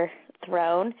ever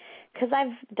thrown because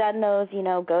I've done those, you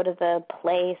know, go to the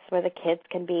place where the kids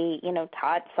can be, you know,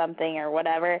 taught something or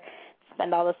whatever,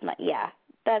 spend all this money. Yeah,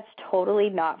 that's totally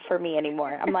not for me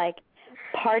anymore. I'm like,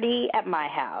 party at my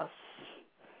house.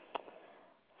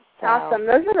 So. Awesome.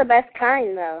 Those are the best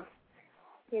kind, though.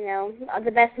 You know,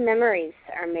 the best memories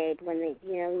are made when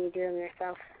you do them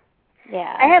yourself.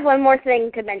 Yeah. I have one more thing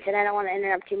to mention. I don't want to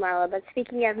interrupt you, Marla, but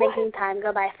speaking of making time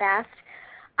go by fast,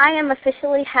 I am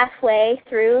officially halfway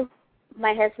through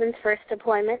my husband's first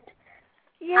deployment.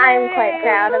 Yay! I'm quite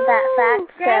proud of that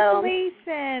fact.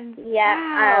 Congratulations. So, yeah,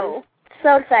 wow.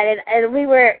 So excited. And we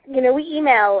were, you know,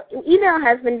 email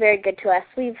has been very good to us.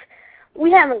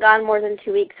 We haven't gone more than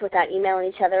 2 weeks without emailing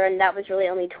each other, and that was really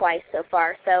only twice so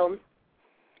far. So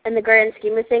in the grand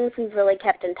scheme of things, we've really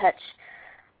kept in touch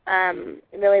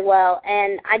really well.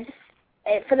 And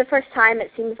for the first time,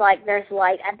 it seems like there's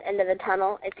light at the end of the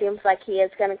tunnel. It seems like he is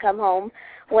going to come home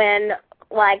when,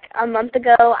 like, a month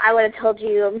ago, I would have told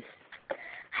you,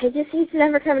 he's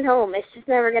never coming home. It's just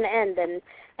never going to end.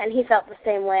 And he felt the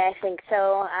same way, I think.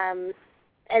 So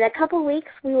in a couple weeks,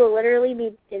 we will literally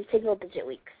be in single-digit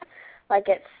weeks. Like,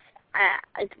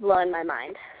 it's blowing my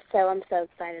mind. So I'm so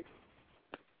excited.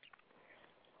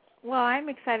 Well, I'm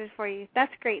excited for you.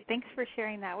 That's great. Thanks for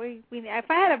sharing that. If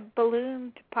I had a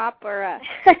balloon to pop or a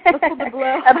whistle to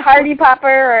blow, a party popper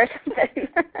or something.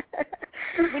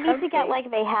 We need to get like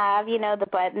they have, you know, the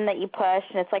button that you push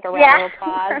and it's like a round of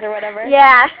applause or whatever.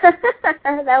 Yeah,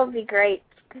 that would be great.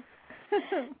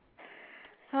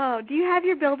 Oh, do you have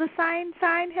your Build-A-Sign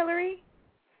sign, Hillary?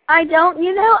 I don't.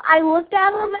 You know, I looked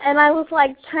at them and I was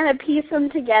like trying to piece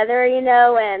them together, you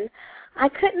know, and I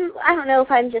don't know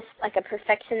if I'm just like a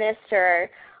perfectionist or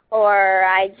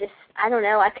I don't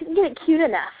know, I couldn't get it cute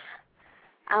enough.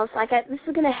 I was like, this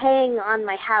is going to hang on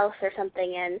my house or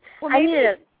something, and I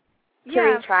needed to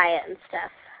retry it and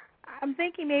stuff. I'm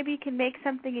thinking maybe you can make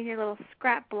something in your little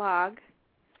scrap blog.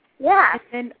 Yeah. And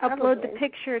then upload the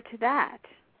picture to that.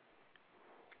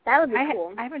 That would be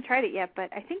cool. I haven't tried it yet,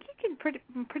 but I think you can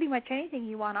pretty much anything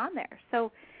you want on there.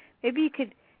 So maybe you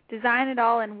could design it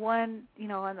all in one,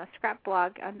 on the scrap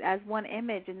blog as one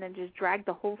image, and then just drag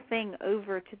the whole thing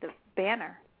over to the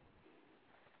banner.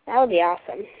 That would be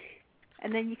awesome.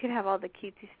 And then you could have all the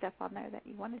cutesy stuff on there that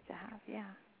you wanted to have. Yeah.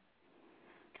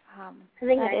 I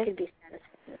think I could be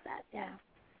satisfied with that. Yeah.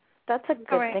 That's a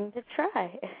good thing to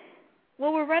try.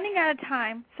 Well, we're running out of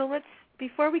time, so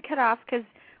before we cut off, because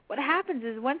what happens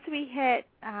is once we hit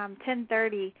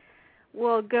 10:30,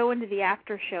 we'll go into the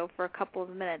after show for a couple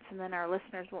of minutes, and then our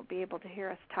listeners won't be able to hear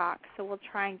us talk. So we'll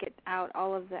try and get out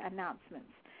all of the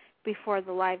announcements before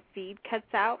the live feed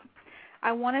cuts out.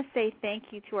 I want to say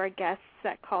thank you to our guests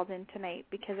that called in tonight,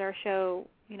 because our show,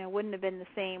 wouldn't have been the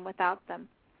same without them.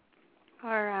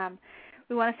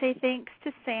 We want to say thanks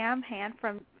to Sam Hand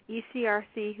from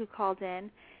ECRC, who called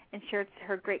in and shared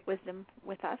her great wisdom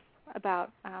with us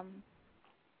about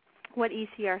what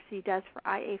ECRC does for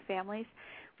IA families.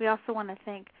 We also want to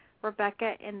thank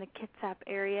Rebecca in the Kitsap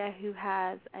area, who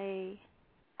has a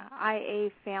IA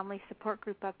family support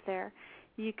group up there.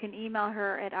 You can email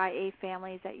her at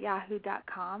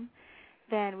iafamilies@yahoo.com.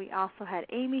 Then we also had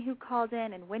Amy who called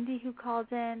in and Wendy who called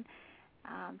in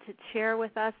to share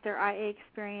with us their IA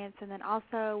experience. And then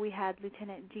also we had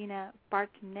Lieutenant Gina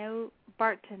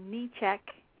Bartonichek.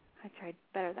 I tried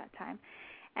better that time.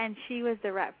 And she was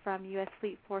the rep from U.S.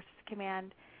 Fleet Forces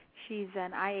Command. She's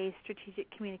an IA Strategic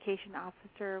Communication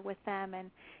Officer with them.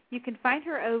 And you can find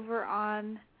her over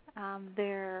on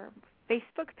their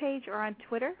Facebook page or on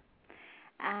Twitter.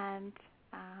 And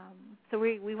so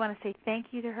we want to say thank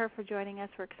you to her for joining us.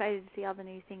 We're excited to see all the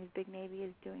new things Big Navy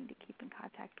is doing to keep in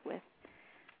contact with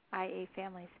IA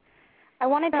families. I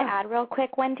wanted to add real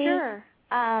quick, Wendy. Sure.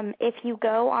 If you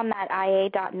go on that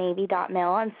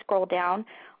ia.navy.mil and scroll down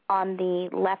on the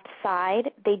left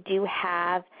side, they do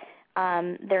have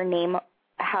their name,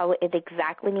 how it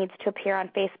exactly needs to appear on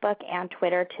Facebook and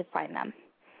Twitter to find them.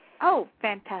 Oh,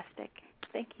 fantastic.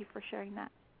 Thank you for sharing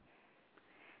that.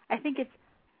 I think it's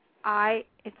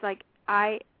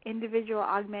individual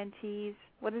augmentees.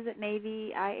 What is it,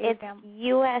 Navy? It's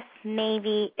U.S.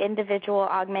 Navy individual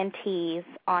augmentees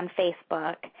on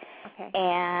Facebook. Okay.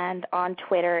 And on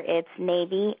Twitter, it's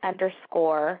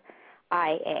Navy_IA.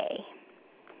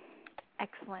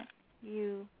 Excellent.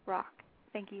 You rock.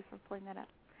 Thank you for pulling that up.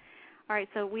 All right,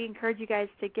 so we encourage you guys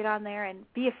to get on there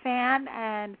and be a fan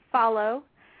and follow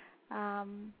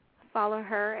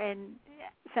her and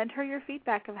send her your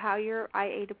feedback of how your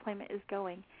IA deployment is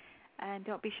going. And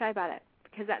don't be shy about it,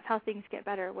 because that's how things get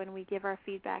better, when we give our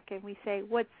feedback and we say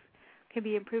what can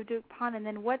be improved upon, and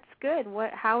then what's good.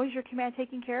 How is your command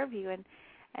taking care of you?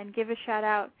 And give a shout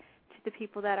out to the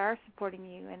people that are supporting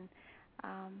you, and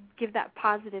give that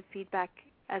positive feedback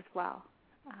as well.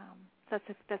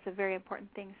 That's a very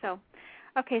important thing. So,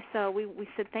 okay, so we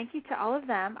said thank you to all of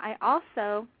them. I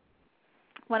also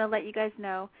want to let you guys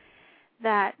know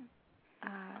that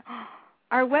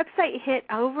our website hit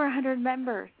over 100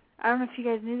 members. I don't know if you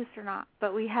guys knew this or not,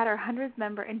 but we had our 100th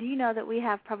member. And do you know that we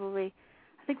have probably,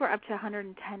 I think we're up to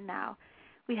 110 now.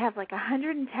 We have like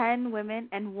 110 women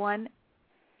and one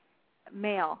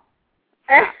male.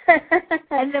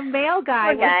 And the male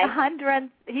guy was the 100th.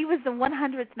 He was the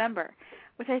 100th member,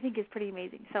 which I think is pretty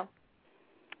amazing. So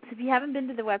if you haven't been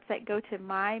to the website, go to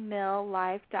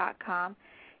mymillife.com.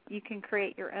 You can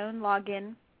create your own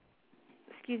login.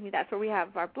 That's where we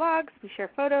have our blogs. We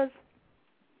share photos.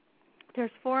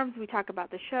 There's forums. We talk about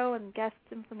the show and guest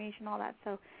information, all that.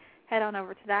 So head on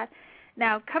over to that.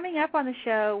 Now, coming up on the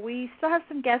show, we still have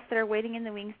some guests that are waiting in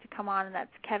the wings to come on, and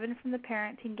that's Kevin from the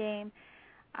Parenting Game.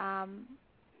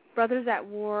 Brothers at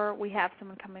War, we have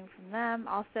someone coming from them.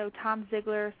 Also, Tom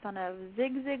Ziegler, son of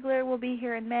Zig Ziglar, will be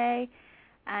here in May.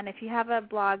 And if you have a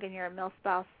blog and you're a mill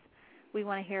spouse, we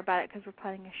want to hear about it, because we're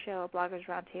planning a show, a Bloggers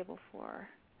Roundtable, for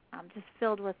just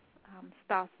filled with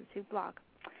spouses who blog.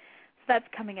 So that's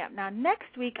coming up. Now,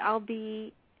 next week I'll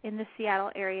be in the Seattle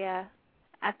area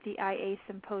at the IA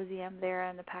Symposium there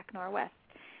in the Pac Northwest.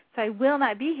 So I will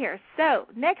not be here. So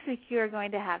next week you are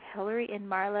going to have Hillary and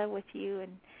Marla with you,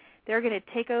 and they're going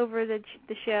to take over the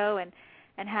show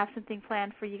and have something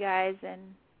planned for you guys. And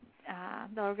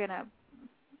they're going to,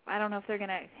 I don't know if they're going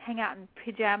to hang out in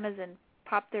pajamas and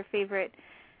pop their favorite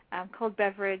cold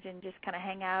beverage and just kind of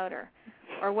hang out, or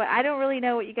what. I don't really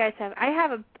know what you guys have. I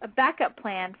have a backup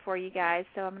plan for you guys,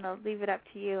 so I'm going to leave it up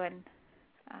to you and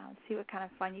see what kind of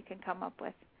fun you can come up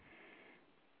with.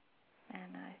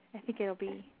 And I think it'll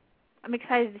be, I'm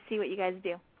excited to see what you guys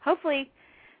do. Hopefully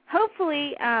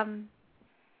hopefully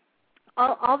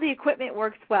all the equipment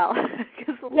works well.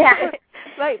 Yeah.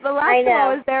 Like the last time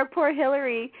I was there, poor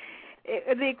Hillary,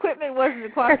 the equipment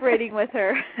wasn't cooperating with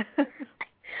her.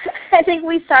 I think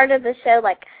we started the show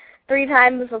like 3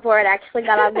 times before it actually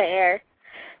got on the air.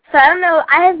 So I don't know.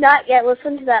 I have not yet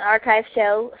listened to that archive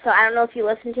show, so I don't know if you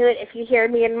listened to it, if you hear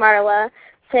me and Marla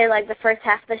say like the first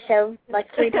half of the show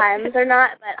like 3 times or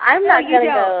not, but I'm not going to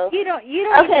go. You don't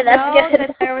okay, even that's know good.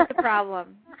 that there was a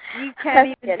problem. You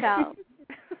can't even tell.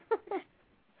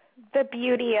 The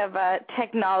beauty of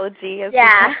technology is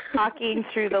talking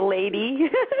through the lady.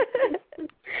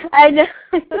 I know.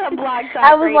 The Blog Talk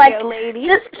I was Radio like, lady.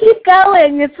 Just keep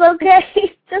going. It's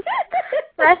okay. Just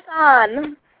press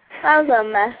on. That was a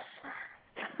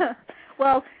mess.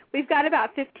 Well, we've got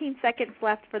about 15 seconds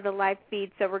left for the live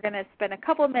feed, so we're going to spend a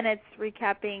couple of minutes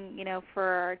recapping, for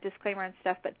our disclaimer and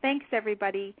stuff. But thanks,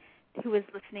 everybody who is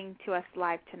listening to us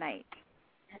live tonight.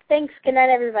 Thanks. Good night,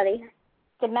 everybody.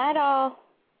 Good night, all.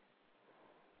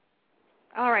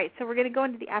 All right, so we're going to go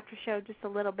into the after show just a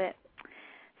little bit.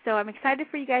 So I'm excited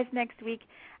for you guys next week,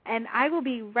 and I will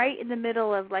be right in the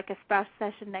middle of like a spouse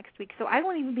session next week, so I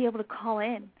won't even be able to call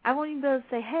in. I won't even be able to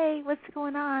say, hey, what's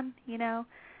going on,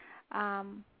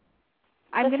 I'm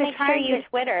going to try to use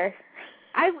Twitter.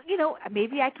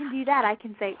 Maybe I can do that. I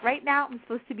can say, right now I'm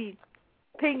supposed to be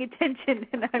paying attention,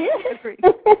 and I'm Twittering.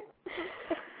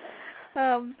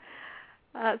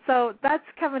 So that's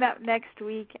coming up next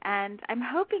week, and I'm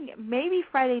hoping maybe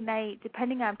Friday night,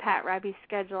 depending on Pat Raby's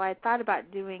schedule. I thought about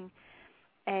doing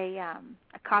a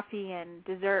coffee and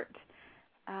dessert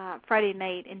Friday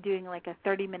night and doing like a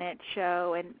 30-minute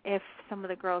show, and if some of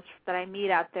the girls that I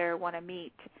meet out there want to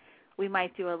meet, we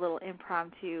might do a little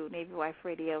impromptu Navy Wife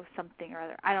Radio something or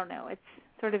other. I don't know. It's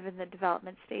sort of in the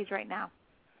development stage right now.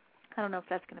 I don't know if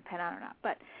that's going to pan out or not,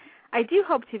 but I do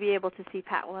hope to be able to see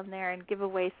Pat while I'm there and give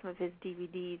away some of his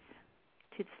DVDs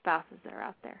to the spouses that are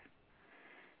out there.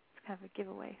 It's kind of a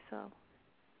giveaway. So,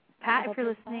 Pat, if you're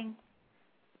listening,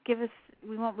 give us.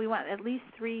 We want at least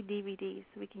 3 DVDs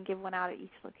so we can give one out at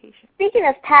each location. Speaking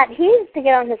of Pat, he needs to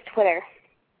get on his Twitter.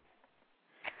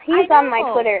 He's on my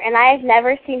Twitter, and I've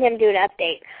never seen him do an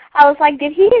update. I was like,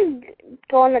 did he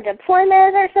go on the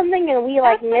deployment or something, and we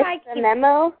missed the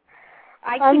memo?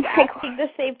 I keep asking the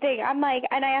same thing. I'm like,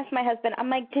 and I asked my husband, I'm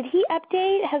like, did he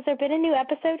update? Has there been a new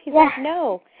episode? He's like,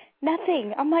 no,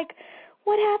 nothing. I'm like,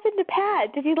 what happened to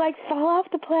Pat? Did he fall off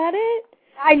the planet?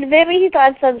 Maybe he's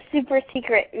on some super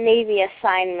secret Navy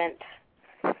assignment,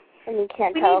 and he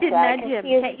can't tell us that. We need to nudge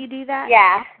him. Can't you do that?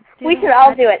 Yeah, we should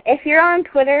all do it. If you're on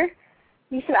Twitter,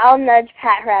 you should all nudge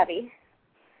Pat Raby.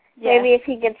 Yeah. Maybe if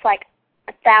he gets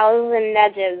 1,000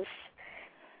 nudges.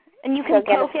 And you can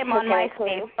poke him on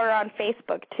MySpace or on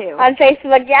Facebook, too. On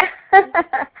Facebook, yeah.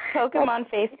 Poke him on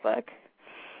Facebook.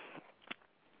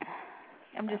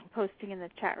 I'm just posting in the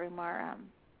chat room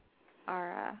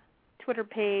our Twitter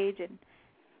page, and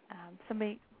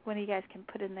one of you guys can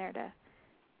put in there to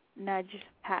nudge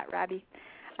Pat Raby.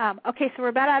 Okay, so we're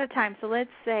about out of time, so let's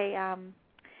say,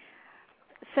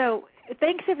 so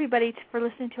thanks, everybody, for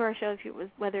listening to our show,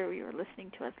 whether you were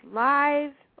listening to us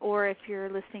live or if you're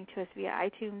listening to us via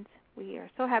iTunes. We are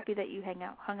so happy that you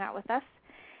hung out with us.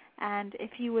 And if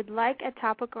you would like a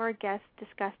topic or a guest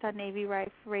discussed on Navy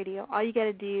Wife Radio, all you got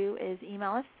to do is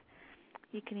email us.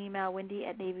 You can email Wendy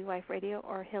at Navy Wife Radio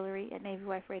or Hillary at Navy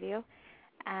Wife Radio.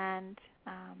 And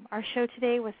our show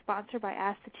today was sponsored by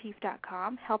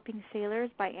AskTheChief.com, helping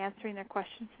sailors by answering their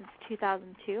questions since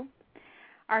 2002.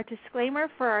 Our disclaimer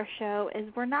for our show is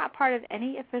we're not part of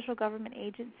any official government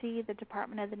agency, the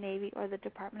Department of the Navy, or the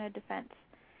Department of Defense.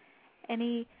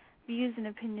 Any views and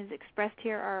opinions expressed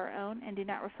here are our own and do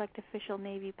not reflect official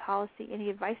Navy policy. Any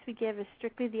advice we give is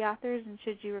strictly the author's, and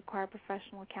should you require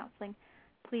professional counseling,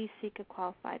 please seek a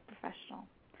qualified professional.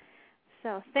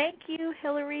 So thank you,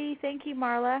 Hillary. Thank you,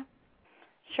 Marla.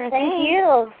 Sure thing. Thank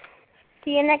you.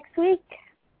 See you next week.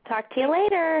 Talk to you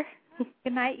later.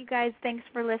 Good night, you guys. Thanks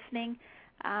for listening.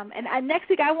 And next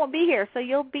week I won't be here, so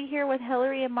you'll be here with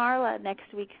Hillary and Marla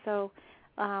next week. So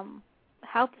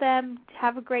help them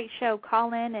have a great show.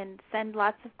 Call in and send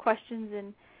lots of questions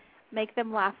and make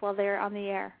them laugh while they're on the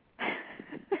air.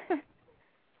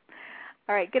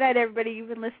 All right. Good night, everybody. You've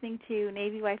been listening to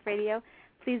Navy Wife Radio.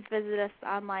 Please visit us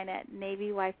online at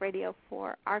Navy Wife Radio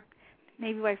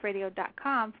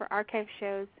NavyWifeRadio.com for archive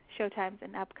shows, showtimes,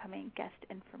 and upcoming guest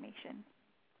information.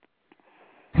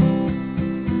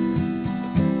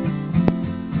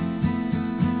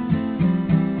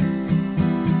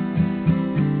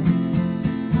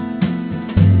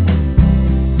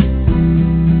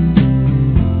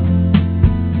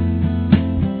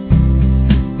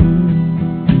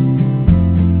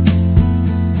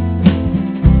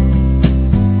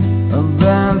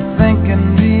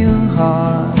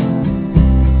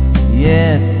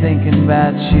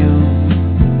 you.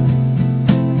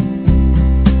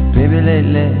 Baby,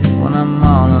 lately when I'm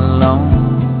all alone,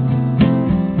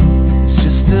 it's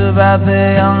just about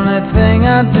the only thing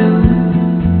I do.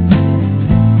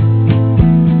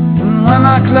 And when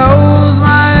I close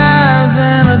my eyes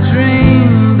in a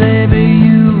dream, baby,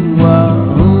 you are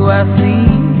who I see.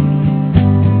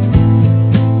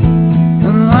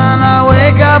 And when I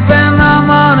wake up in the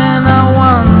morning, I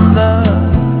wonder,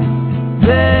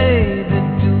 baby,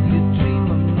 do you dream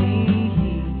of me?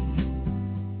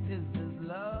 Is this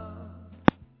love?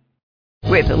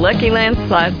 With the Lucky Land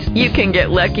Slots, you can get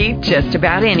lucky just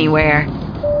about anywhere.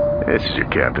 This is your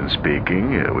captain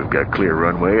speaking. We've got clear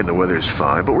runway and the weather's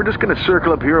fine, but we're just going to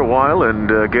circle up here a while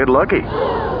and get lucky.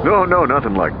 No,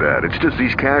 nothing like that. It's just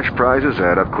these cash prizes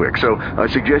add up quick. So I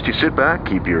suggest you sit back,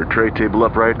 keep your tray table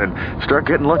upright, and start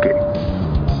getting lucky.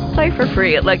 Play for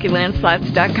free at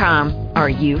LuckyLandSlots.com. Are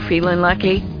you feeling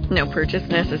lucky? No purchase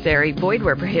necessary. Void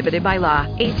where prohibited by law.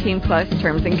 18+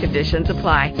 terms and conditions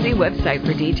apply. See website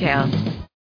for details.